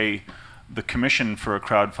to pay the commission for a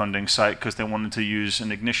crowdfunding site because they wanted to use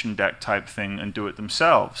an Ignition deck type thing and do it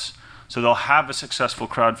themselves. So they'll have a successful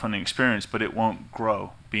crowdfunding experience, but it won't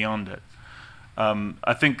grow beyond it.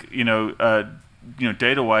 I think, you know,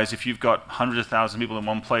 data-wise, if you've got hundreds of thousands of people in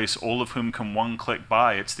one place, all of whom can one-click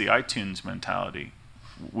buy, it's the iTunes mentality,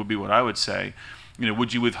 would be what I would say. You know,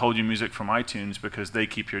 would you withhold your music from iTunes because they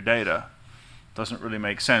keep your data? Doesn't really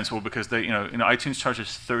make sense. Or because they, iTunes charges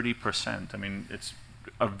 30%. I mean, it's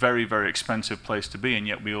a very, very expensive place to be, and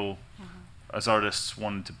yet we all, as artists,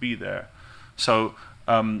 wanted to be there. So,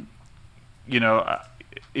 you know,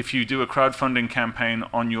 if you do a crowdfunding campaign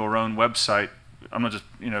on your own website, I'm not just,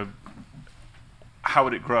 you know, how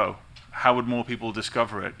would it grow? How would more people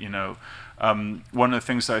discover it? You know, one of the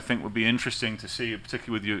things that I think would be interesting to see,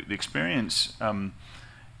 particularly with the experience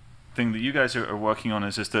thing that you guys are working on,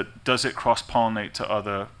 is that does it cross-pollinate to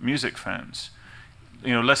other music fans?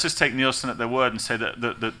 You know, let's just take Nielsen at their word and say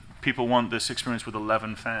that people want this experience with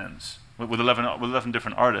 11 fans, with 11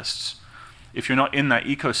 different artists. If you're not in that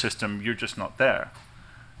ecosystem, you're just not there.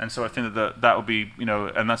 And so I think that would be, you know,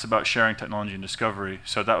 and that's about sharing technology and discovery.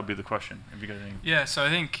 So that would be the question. Have you got any? Yeah, so I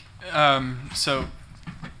think, so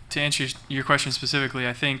to answer your question specifically,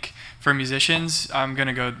 I think for musicians, I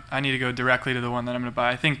need to go directly to the one that I'm going to buy.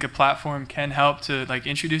 I think a platform can help to like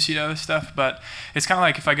introduce you to other stuff, but it's kind of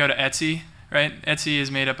like if I go to Etsy, right? Etsy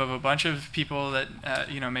is made up of a bunch of people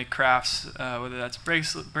that, you know, make crafts, whether that's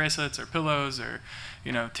bracelets or pillows or,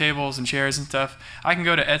 you know, tables and chairs and stuff. I can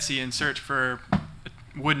go to Etsy and search for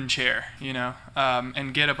wooden chair, you know,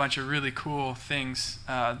 and get a bunch of really cool things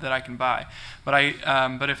that I can buy. But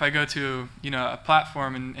if I go to, you know, a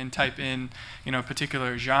platform and type in, you know, a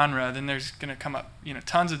particular genre, then there's going to come up, you know,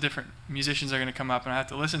 tons of different musicians are going to come up, and I have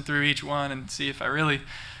to listen through each one and see if I really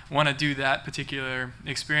want to do that particular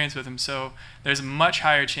experience with them. So there's a much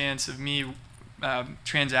higher chance of me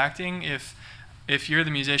transacting if you're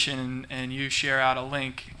the musician and you share out a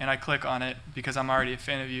link and I click on it because I'm already a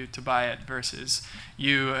fan of you to buy it, versus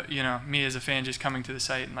you know, me as a fan just coming to the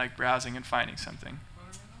site and like browsing and finding something.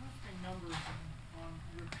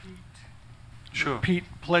 Sure. Repeat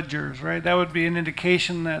pledgers, right? That would be an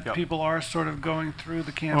indication that Yep. people are sort of going through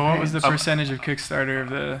the campaign. Well, what was the percentage of Kickstarter of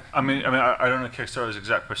the? I mean, I don't know Kickstarter's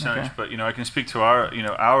exact percentage, Okay. but, you know, I can speak to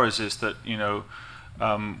ours is that, you know,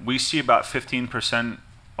 we see about 15%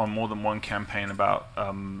 on more than one campaign, about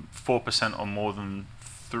 4% on more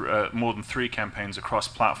than 3 campaigns across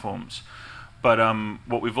platforms. But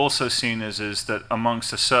what we've also seen is that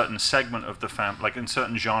amongst a certain segment of the fan, like in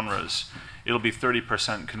certain genres, it'll be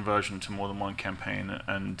 30% conversion to more than one campaign,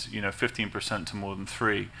 and, you know, 15% to more than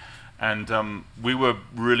 3. And we were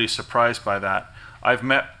really surprised by that. I've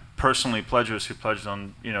met personally pledgers who pledged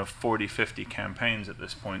on, you know, 40, 50 campaigns at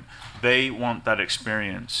this point. They want that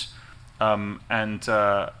experience. And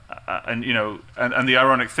you know, and the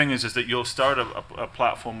ironic thing is that you'll start a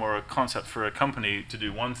platform or a concept for a company to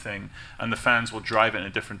do one thing, and the fans will drive it in a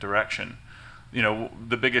different direction. You know,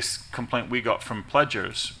 the biggest complaint we got from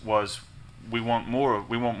pledgers was, we want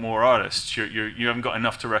more artists. You haven't got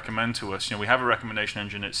enough to recommend to us. You know, we have a recommendation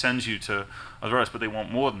engine. It sends you to other artists, but they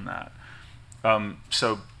want more than that.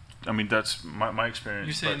 So I mean, that's my experience.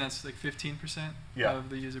 You're saying but- that's like 15% Yeah. of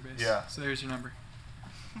the user base. Yeah. So there's your number.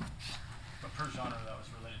 But per genre, that was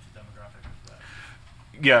related to demographic of that.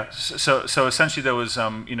 Yeah, so essentially there was,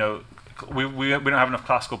 you know, we don't have enough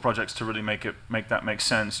classical projects to really make that make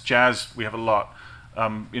sense. Jazz, we have a lot.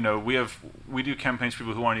 You know, we do campaigns for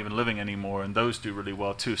people who aren't even living anymore, and those do really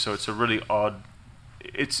well too. So it's a really odd,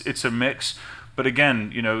 it's a mix. But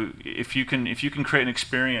again, you know, if you can create an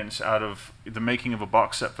experience out of the making of a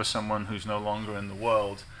box set for someone who's no longer in the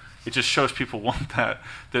world, it just shows people want that.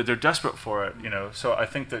 They're desperate for it, you know. So I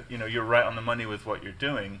think that, you know, you're right on the money with what you're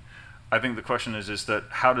doing. I think the question is that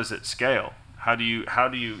how does it scale? How do you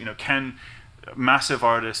you know, can massive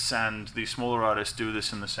artists and these smaller artists do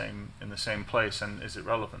this in the same place, and is it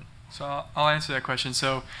relevant? So I'll answer that question.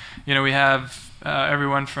 So, you know, we have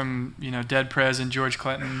everyone from, you know, Dead Prez and George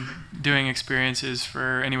Clinton doing experiences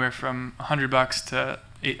for anywhere from $100 to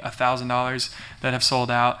 $1,000 that have sold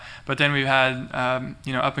out. But then we've had,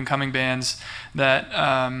 you know, up and coming bands that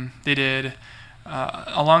they did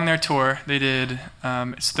along their tour. They did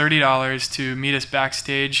it's $30 to meet us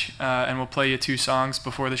backstage, and we'll play you 2 songs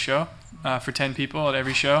before the show for 10 people at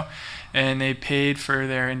every show. And they paid for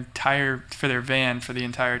their van for the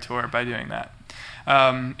entire tour by doing that.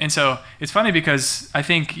 And so it's funny because I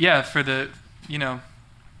think, yeah, for the, you know,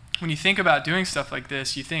 when you think about doing stuff like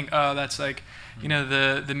this, you think, oh, that's like, you know,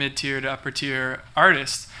 the mid-tier to upper-tier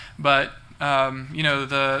artists. But, you know,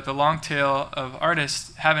 the long tail of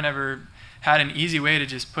artists haven't ever had an easy way to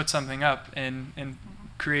just put something up and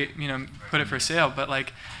create, you know, put it for sale. But,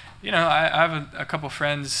 like, you know, I have a couple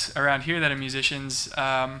friends around here that are musicians,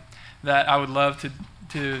 that I would love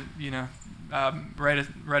to you know, write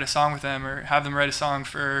a song with them, or have them write a song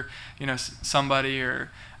for, you know, somebody, or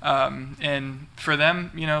and for them,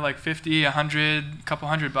 you know, like 50, 100, couple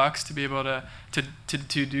 $100 to be able to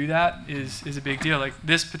do that is a big deal. Like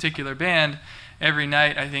this particular band, every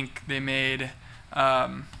night I think they made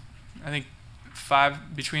between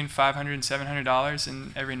 $500 and $700,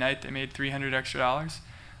 and every night they made $300 extra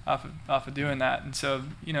off of doing that. And so,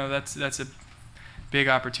 you know, that's a big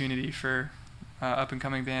opportunity for up and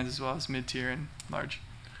coming bands as well as mid-tier and large.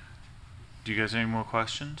 Do you guys have any more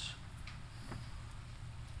questions?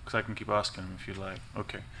 Because I can keep asking them if you like.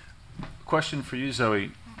 Okay. Question for you,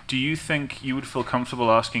 Zoe. Do you think you would feel comfortable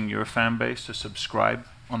asking your fan base to subscribe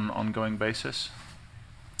on an ongoing basis?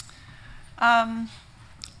 When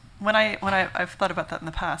I've thought about that in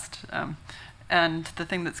the past, and the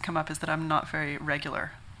thing that's come up is that I'm not very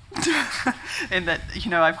regular. In that, you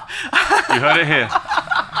know, You heard it here.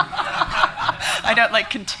 I don't like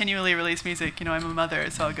continually release music. You know, I'm a mother,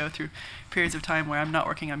 so I'll go through periods of time where I'm not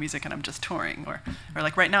working on music and I'm just touring, or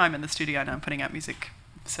like right now I'm in the studio and I'm putting out music.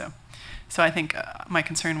 So I think my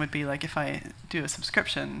concern would be like if I do a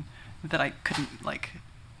subscription that I couldn't, like,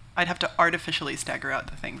 I'd have to artificially stagger out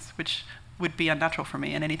the things, which would be unnatural for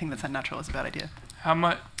me, and anything that's unnatural is a bad idea. How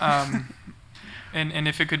much? And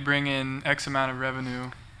if it could bring in X amount of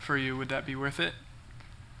revenue for you, would that be worth it?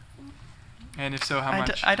 And if so, how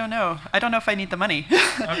much? I don't know. I don't know if I need the money.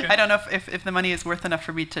 Okay. I don't know if the money is worth enough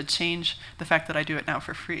for me to change the fact that I do it now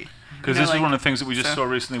for free. Because this is one of the things that we just saw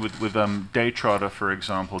recently with Daytrotter, for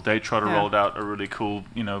example. Daytrotter rolled out a really cool,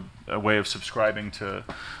 you know, a way of subscribing to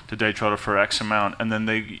Daytrotter for X amount, and then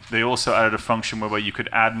they also added a function where you could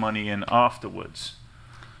add money in afterwards.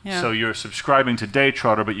 Yeah. So you're subscribing to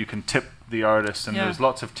Daytrotter, but you can tip the artist, and there's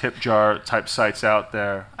lots of tip jar type sites out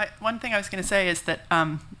there. One thing I was going to say is that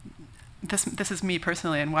this is me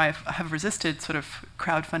personally, and why I have resisted sort of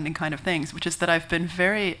crowdfunding kind of things, which is that I've been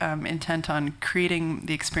very intent on creating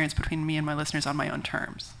the experience between me and my listeners on my own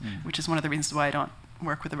terms, which is one of the reasons why I don't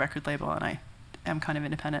work with a record label and I am kind of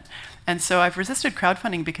independent. And so I've resisted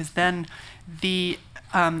crowdfunding because then the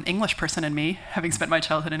English person in me, having spent my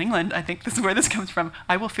childhood in England, I think this is where this comes from,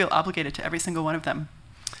 I will feel obligated to every single one of them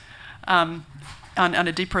on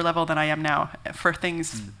a deeper level than I am now for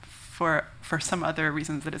things for some other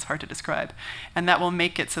reasons that it's hard to describe. And that will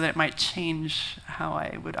make it so that it might change how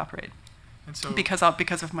I would operate. And so because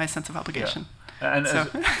of my sense of obligation. Yeah. And so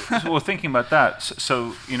we're thinking about that.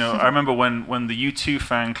 So you know, I remember when the U2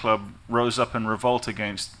 fan club rose up in revolt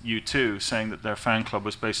against U2, saying that their fan club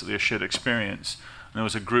was basically a shit experience. And there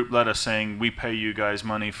was a group letter saying, we pay you guys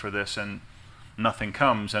money for this, and nothing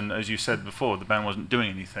comes. And as you said before, the band wasn't doing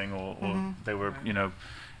anything, or they were, you know,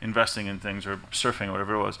 investing in things or surfing or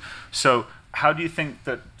whatever it was. So how do you think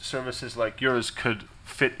that services like yours could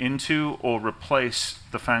fit into or replace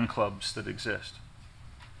the fan clubs that exist?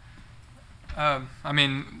 I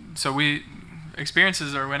mean, so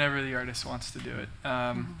experiences are whenever the artist wants to do it,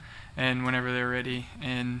 and whenever they're ready,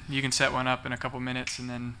 and you can set one up in a couple minutes and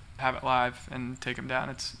then have it live and take them down.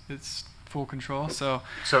 It's full control. So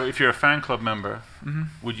if you're a fan club member, mhm.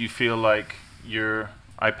 would you feel like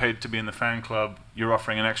I paid to be in the fan club, you're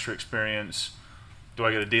offering an extra experience, do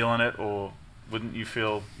I get a deal on it, or wouldn't you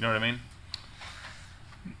feel, you know what I mean?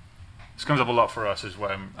 This comes up a lot for us, is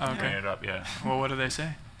why I'm Okay. bringing it up, yeah. Well, what do they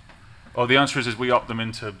say? Well, the answer is we opt them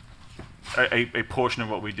into a portion of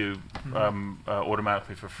what we do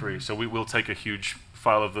automatically for free. So we will take a huge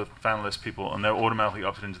file of the fan list people, and they're automatically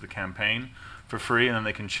opted into the campaign for free, and then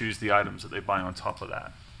they can choose the items that they buy on top of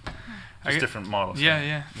that. Just different models.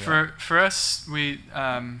 Yeah. For us, we,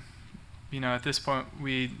 at this point,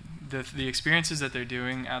 the experiences that they're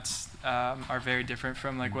doing are very different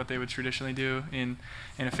from like what they would traditionally do in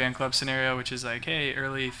a fan club scenario, which is like, hey,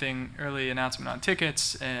 early announcement on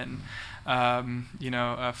tickets, and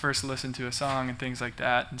first listen to a song and things like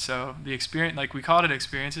that. And so the experience, like we called it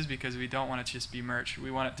experiences because we don't want it to just be merch.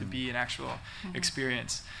 We want it to be an actual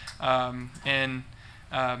experience. And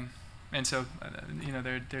so,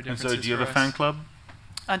 they're And differences. so do you have for a fan us. club?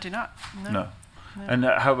 I do not. No. No. And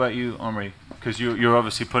how about you, Omri? Because you're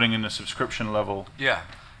obviously putting in a subscription level. Yeah.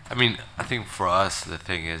 I mean, I think for us, the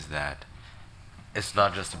thing is that it's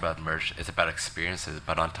not just about merch, it's about experiences.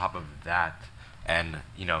 But on top of that, and,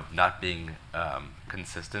 not being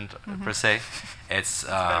consistent per se, it's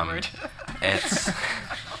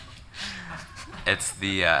it's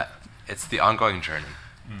the ongoing journey.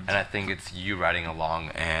 And I think it's you riding along,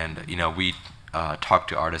 and we talk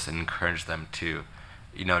to artists and encourage them to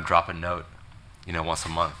drop a note once a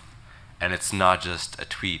month. And it's not just a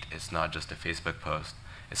tweet, it's not just a Facebook post,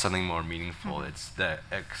 it's something more meaningful. It's the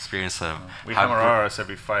experience of We hammer us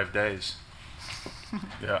every 5 days.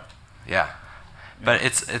 Yeah. But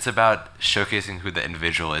it's about showcasing who the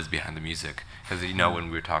individual is behind the music. Because when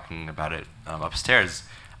we were talking about it upstairs,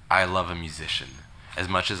 I love a musician. As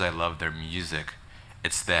much as I love their music,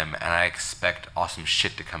 it's them, and I expect awesome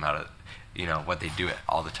shit to come out of what they do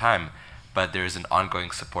all the time. But there's an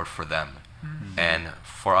ongoing support for them. And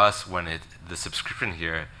for us, when the subscription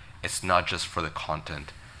here, it's not just for the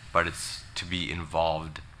content, but it's to be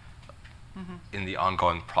involved in the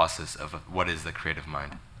ongoing process of what is the creative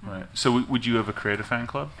mind. Right. So would you ever create a fan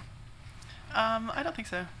club? I don't think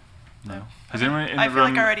so. No. Has anyone in I the feel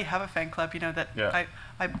room? like I already have a fan club. Yeah.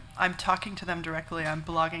 I'm talking to them directly. I'm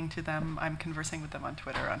blogging to them. I'm conversing with them on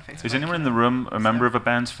Twitter, on Facebook. Is anyone in the room a member of a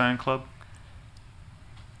band's fan club?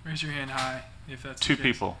 Raise your hand high if that's Two the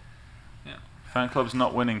case. people. Yeah. Fan club's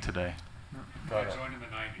not winning today. I joined in the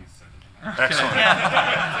 90s. Excellent.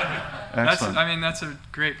 That's Excellent. that's a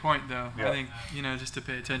great point though. Yeah. I think just to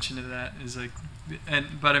pay attention to that is like,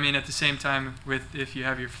 but I mean at the same time, if you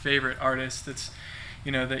have your favorite artist that's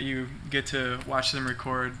that you get to watch them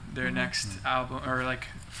record their next album, or like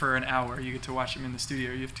for an hour you get to watch them in the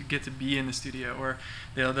studio, you have to get to be in the studio, or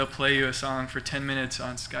they'll play you a song for 10 minutes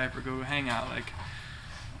on Skype or Google Hangout, like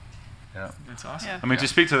Yeah. that's awesome. Yeah. I mean, to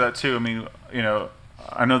speak to that too, I mean,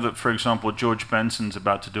 I know that, for example, George Benson's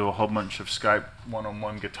about to do a whole bunch of Skype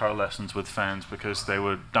one-on-one guitar lessons with fans because they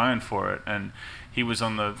were dying for it, and he was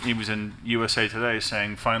in USA Today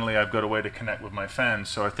saying, finally, I've got a way to connect with my fans.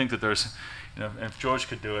 So I think that there's, if George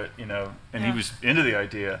could do it, and he was into the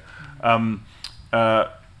idea.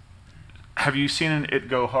 Have you seen it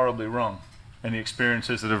go horribly wrong? Any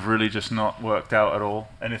experiences that have really just not worked out at all?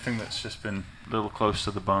 Anything that's just been a little close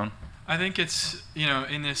to the bone? I think it's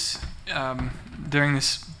in this during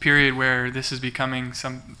this period where this is becoming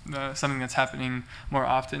something that's happening more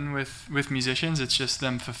often with musicians. It's just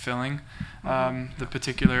them fulfilling the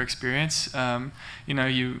particular experience.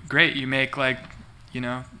 You make like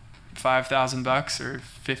 $5,000 or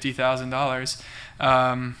 $50,000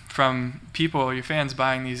 from people, your fans,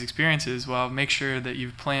 buying these experiences. Well, make sure that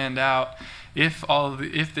you've planned out if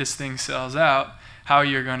this thing sells out, how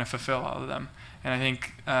you're going to fulfill all of them. And I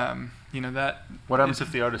think that. What happens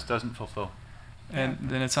if the artist doesn't fulfill? And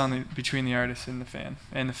then it's between the artist and the fan.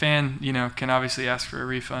 And the fan, can obviously ask for a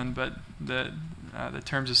refund, but the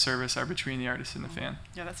terms of service are between the artist and the fan.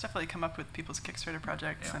 Yeah, that's definitely come up with people's Kickstarter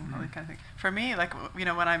projects and all that kind of thing. For me, like when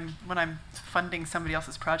I'm funding somebody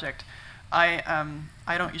else's project, I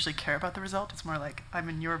don't usually care about the result. It's more like I'm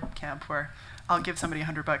in your camp where I'll give somebody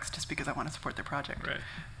 $100 just because I want to support their project. Right.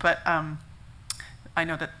 But I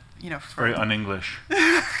know that for Very un-English.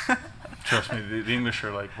 Trust me, the English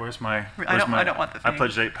are like, where's my? I don't want the I thing.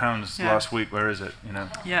 pledged £8 last week. Where is it?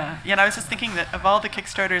 Yeah, and I was just thinking that of all the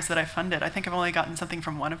Kickstarters that I funded, I think I've only gotten something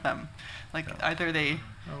from one of them. Like either they,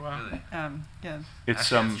 Oh wow. Really? yeah. It's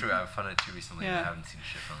Actually, that's true. I've funded two recently and Yeah. I haven't seen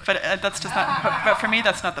shit from it. But that's just not. But for me,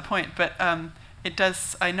 that's not the point. But it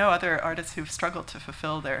does. I know other artists who've struggled to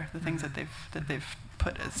fulfill the things that they've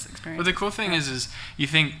put as experience. Well, the cool thing is you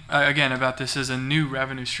think again about this as a new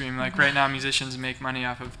revenue stream. Like right now, musicians make money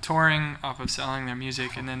off of touring, off of selling their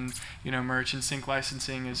music, and then merch and sync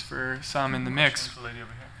licensing is for some in the mix.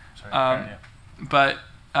 But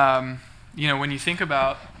when you think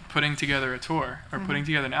about putting together a tour or putting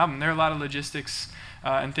together an album, there are a lot of logistics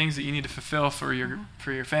and things that you need to fulfill for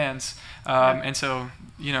your fans. And so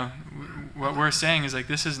what we're saying is like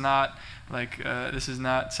this is not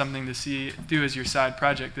something to do as your side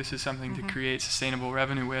project. This is something to create sustainable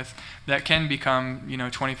revenue with that can become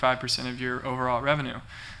 25% of your overall revenue.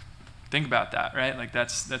 Think about that, right? Like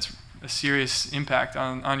that's a serious impact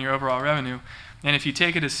on your overall revenue. And if you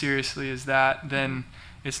take it as seriously as that, then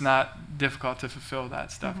it's not difficult to fulfill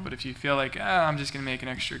that stuff. But if you feel like I'm just going to make an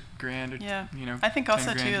extra grand, or I think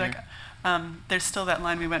also 10 too, grand like there's still that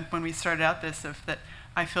line we went when we started out this of that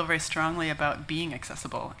I feel very strongly about being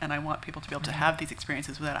accessible, and I want people to be able to have these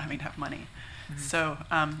experiences without having to have money. So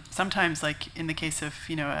sometimes, like in the case of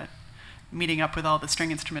meeting up with all the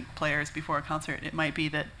string instrument players before a concert, it might be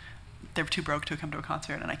that they're too broke to come to a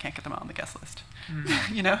concert, and I can't get them on the guest list.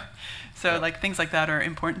 So like things like that are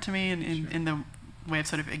important to me in the way of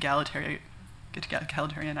sort of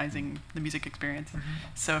egalitarianizing the music experience.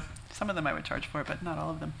 So some of them I would charge for, but not all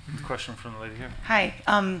of them. Question from the lady here. Hi.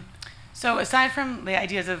 So aside from the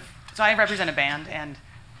ideas so I represent a band, and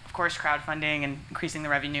of course crowdfunding and increasing the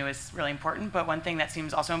revenue is really important, but one thing that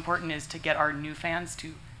seems also important is to get our new fans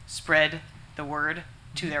to spread the word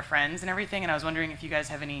to their friends and everything. And I was wondering if you guys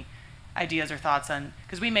have any ideas or thoughts on,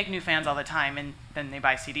 because we make new fans all the time and then they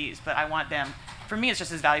buy CDs, but I want them, for me it's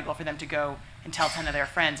just as valuable for them to go and tell 10 of their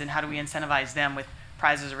friends, and how do we incentivize them with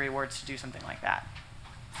prizes or rewards to do something like that?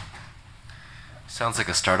 Sounds like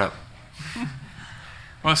a startup.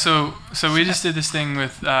 Well, so we just did this thing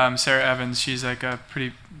with Sarah Evans. She's like a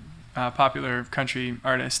pretty popular country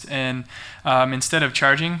artist, and instead of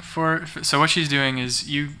charging so what she's doing is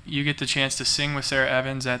you get the chance to sing with Sarah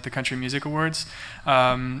Evans at the Country Music Awards.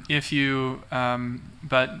 But what you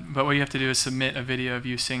have to do is submit a video of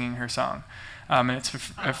you singing her song, and it's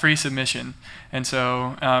a free submission. And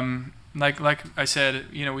so like I said,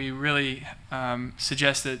 we really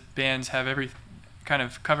suggest that bands have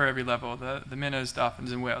cover every level, the minnows,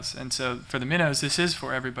 dolphins, and whales. And so for the minnows, this is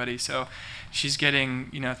for everybody. So she's getting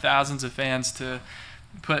thousands of fans to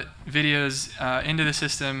put videos into the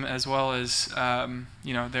system, as well as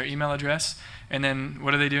their email address. And then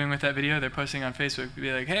what are they doing with that video? They're posting on Facebook to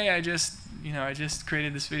be like, hey, I just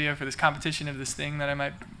created this video for this competition of this thing that I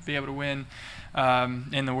might be able to win.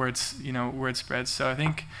 And the word spreads. So I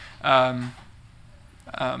think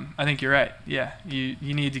you're right. Yeah, you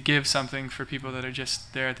need to give something for people that are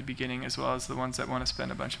just there at the beginning, as well as the ones that want to spend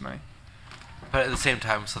a bunch of money. But at the same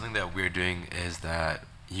time, something that we're doing is that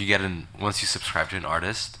you get once you subscribe to an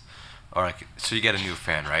artist, so you get a new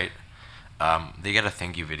fan, right? They get a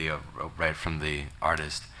thank you video right from the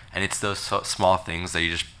artist, and it's those small things that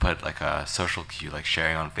you just put like a social cue, like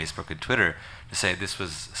sharing on Facebook and Twitter, to say this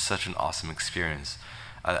was such an awesome experience.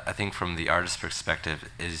 I think from the artist's perspective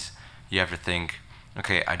is you have to think,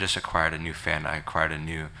 okay, I just acquired a new fan, I acquired a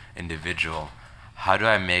new individual. How do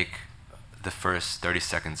I make the first 30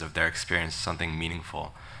 seconds of their experience something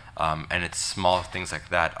meaningful? And it's small things like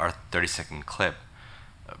that. Our 30-second clip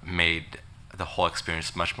made the whole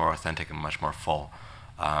experience much more authentic and much more full.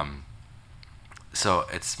 So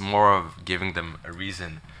it's more of giving them a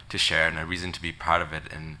reason to share and a reason to be proud of it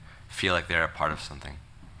and feel like they're a part of something.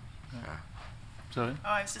 Yeah. Zoe? Oh,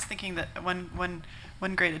 I was just thinking that one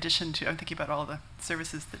great addition to, I'm thinking about all the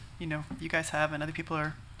services that you guys have and other people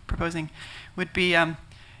are proposing, would be in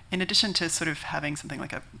addition to sort of having something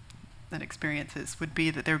like an experiences, would be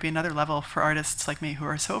that there would be another level for artists like me who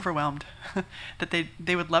are so overwhelmed that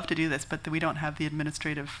they would love to do this, but that we don't have the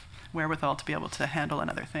administrative wherewithal to be able to handle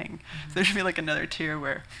another thing. So there should be like another tier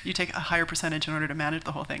where you take a higher percentage in order to manage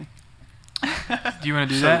the whole thing. Do you want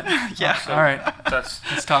to do that? Yeah. All right. Let's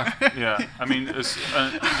talk. Yeah, I mean,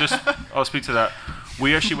 I'll speak to that.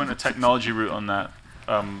 We actually went a technology route on that,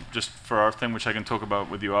 just for our thing, which I can talk about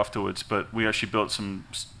with you afterwards. But we actually built some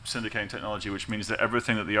syndicating technology, which means that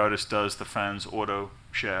everything that the artist does, the fans auto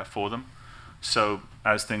share for them. So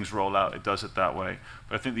as things roll out, it does it that way.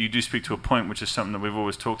 But I think that you do speak to a point, which is something that we've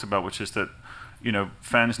always talked about, which is that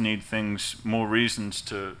fans need things, more reasons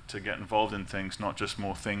to get involved in things, not just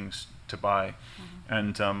more things to buy.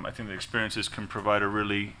 And I think the experiences can provide a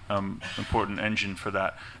really important engine for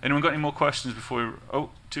that. Anyone got any more questions before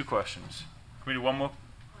two questions. Can we do one more?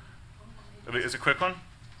 Is it a quick one?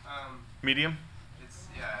 Medium?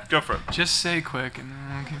 Go for it. Just say quick and then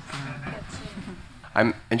we'll keep going.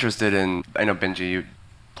 I'm interested in, I know Benji,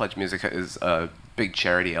 Pledge Music is a big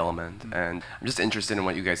charity element, and I'm just interested in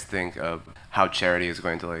what you guys think of how charity is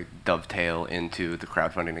going to like dovetail into the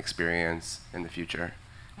crowdfunding experience in the future.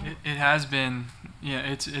 It has been,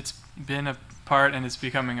 it's been a part, and it's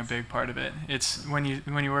becoming a big part of it. It's when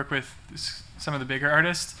you work with some of the bigger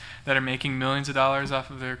artists that are making millions of dollars off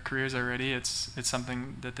of their careers already. It's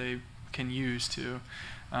something that they can use to,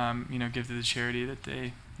 give to the charity that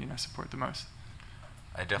they support the most.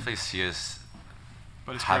 I definitely see us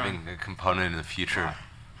But it's having growing. a component in the future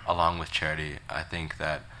along with charity. I think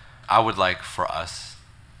that I would like for us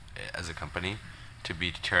as a company to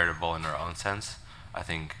be charitable in our own sense. I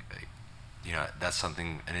think that's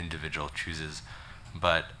something an individual chooses,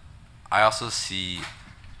 but I also see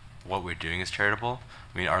what we're doing as charitable.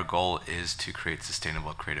 I mean, our goal is to create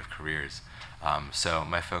sustainable creative careers. So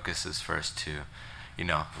my focus is first to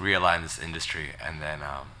realign this industry, and then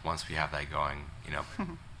once we have that going,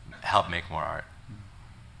 help make more art.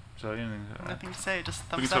 So Nothing to say, just we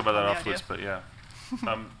thumbs can talk up about that on the afterwards, idea. but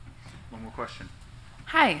yeah. One more question.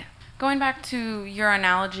 Hi. Going back to your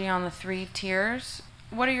analogy on the 3 tiers,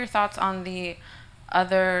 what are your thoughts on the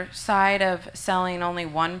other side of selling only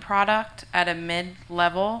one product at a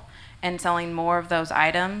mid-level and selling more of those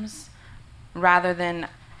items rather than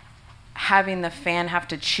having the fan have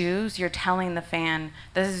to choose? You're telling the fan,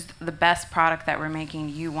 this is the best product that we're making,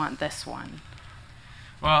 you want this one.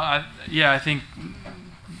 Well, I think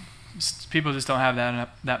people just don't have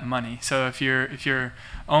that money. So if you're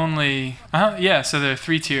only so there are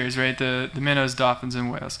 3 tiers, right? The minnows, dolphins,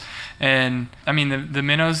 and whales. And I mean the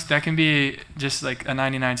minnows, that can be just like a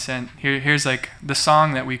 99 cent. Here's like the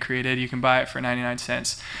song that we created. You can buy it for 99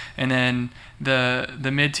 cents. And then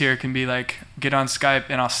the mid tier can be like, get on Skype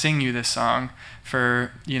and I'll sing you this song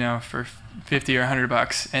for for $50 or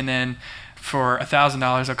 $100, and then for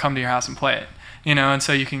 $1,000 I'll come to your house and play it. And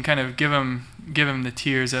so you can kind of give them the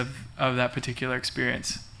tiers of that particular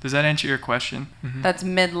experience. Does that answer your question? Mm-hmm. That's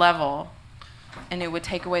mid-level, and it would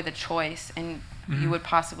take away the choice, and you would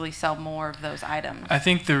possibly sell more of those items. I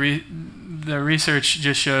think the research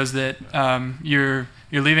just shows that you're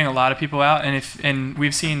leaving a lot of people out, and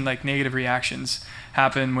we've seen like negative reactions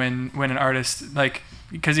happen when an artist,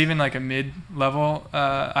 because even like a mid-level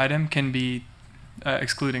item can be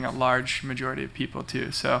excluding a large majority of people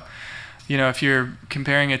too. So if you're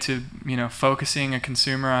comparing it to focusing a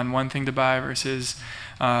consumer on one thing to buy versus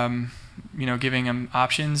giving them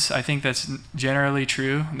options, I think that's generally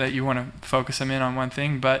true, that you want to focus them in on one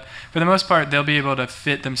thing, but for the most part they'll be able to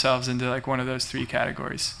fit themselves into like one of those 3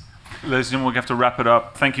 categories. Ladies and gentlemen, we're going to have to wrap it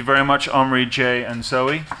up. Thank you very much, Omri, Jay, and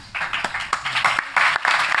Zoe. And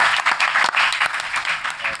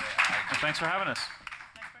thanks for having us.